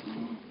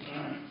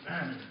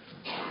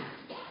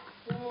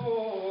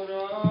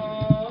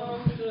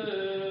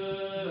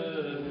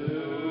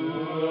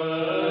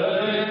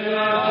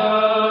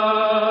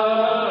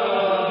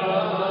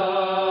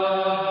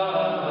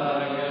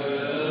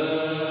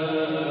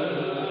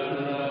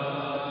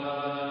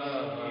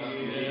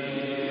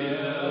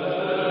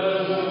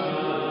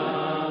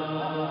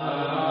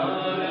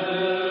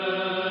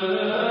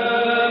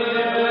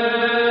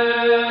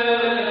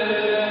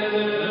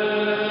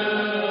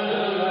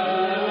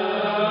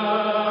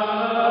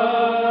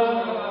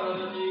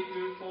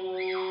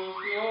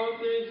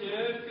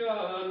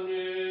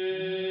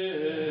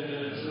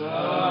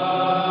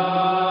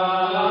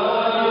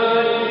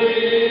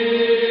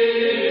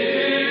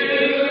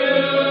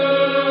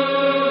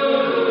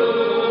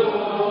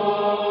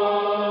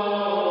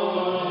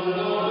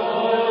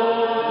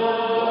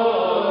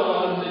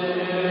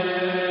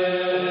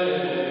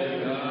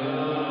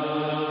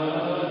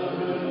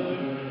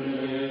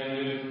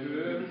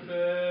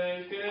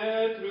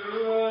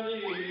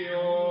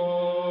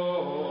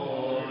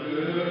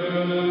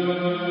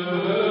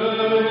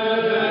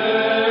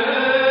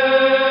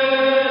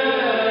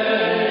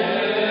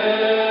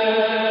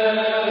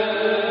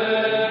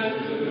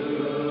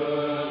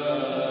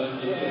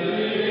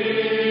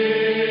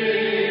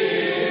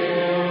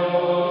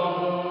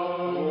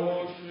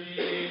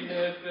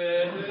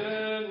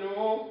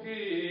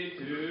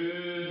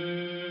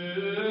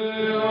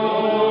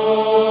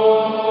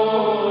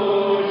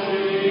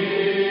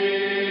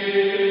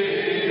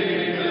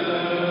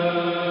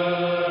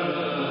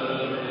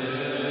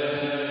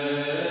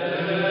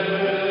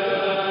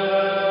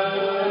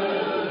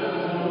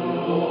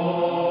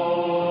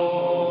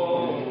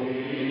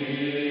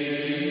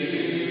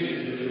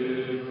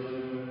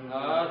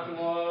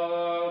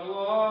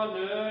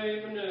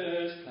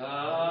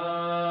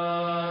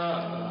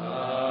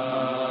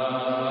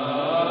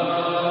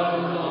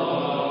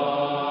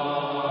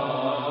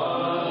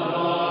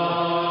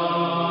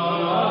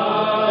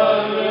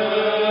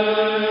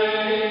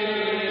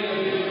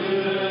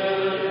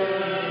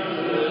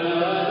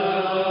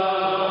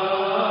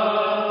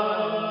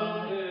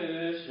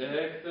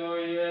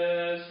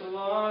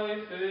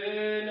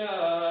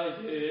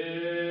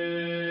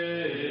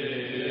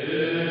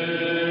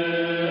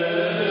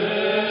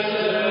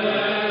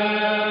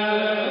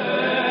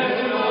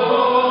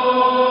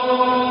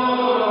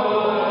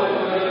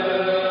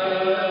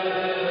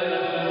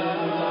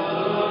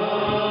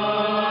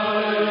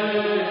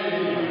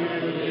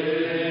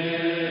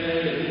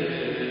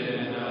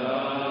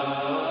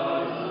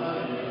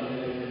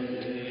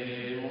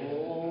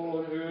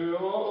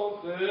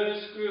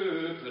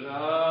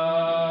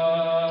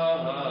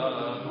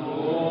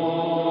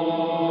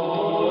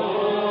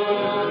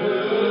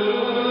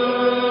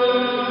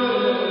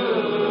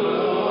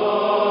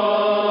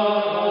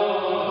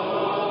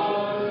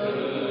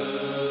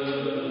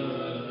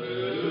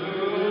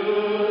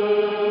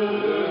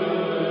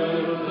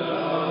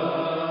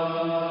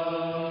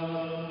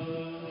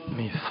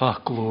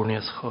 fach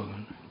glórnias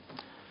chogan.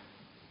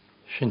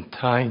 Sin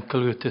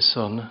tainkel ut y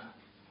sonna.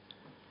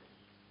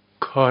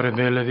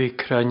 Caramela fi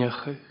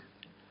craniach.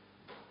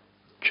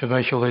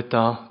 Chymaichol e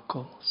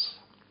dacols.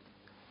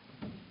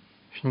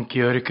 Sin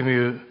gyrig am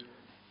yw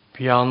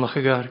bianach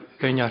ag ar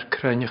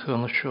craniach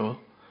yn y sio.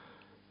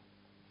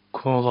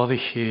 Cwlad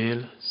I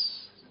cheles.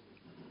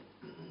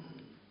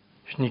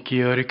 Sin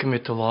gyrig am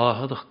yd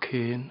lahad o'ch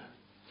cyn.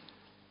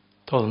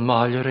 Tol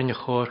maler yn y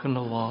chorch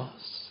yn y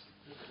las.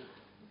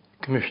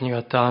 Gymys ni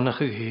adanach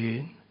ag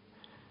hyn.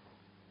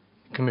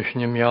 Gymys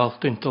ni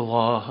mialt yn dy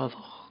lahad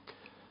o'ch.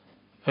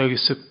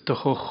 Agus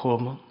ydych o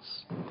chomans.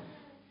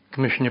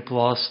 Gymys ni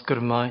blast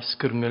gyrmais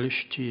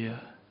gyrmelish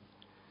dia.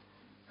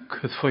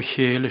 Cyd fo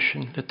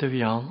chelishin le dy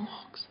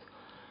fianachs.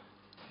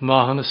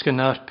 Mahan ys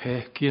gyna'r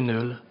pec I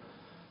nul.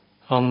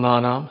 An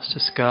manam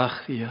sys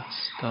gach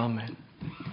ddiast. Amen.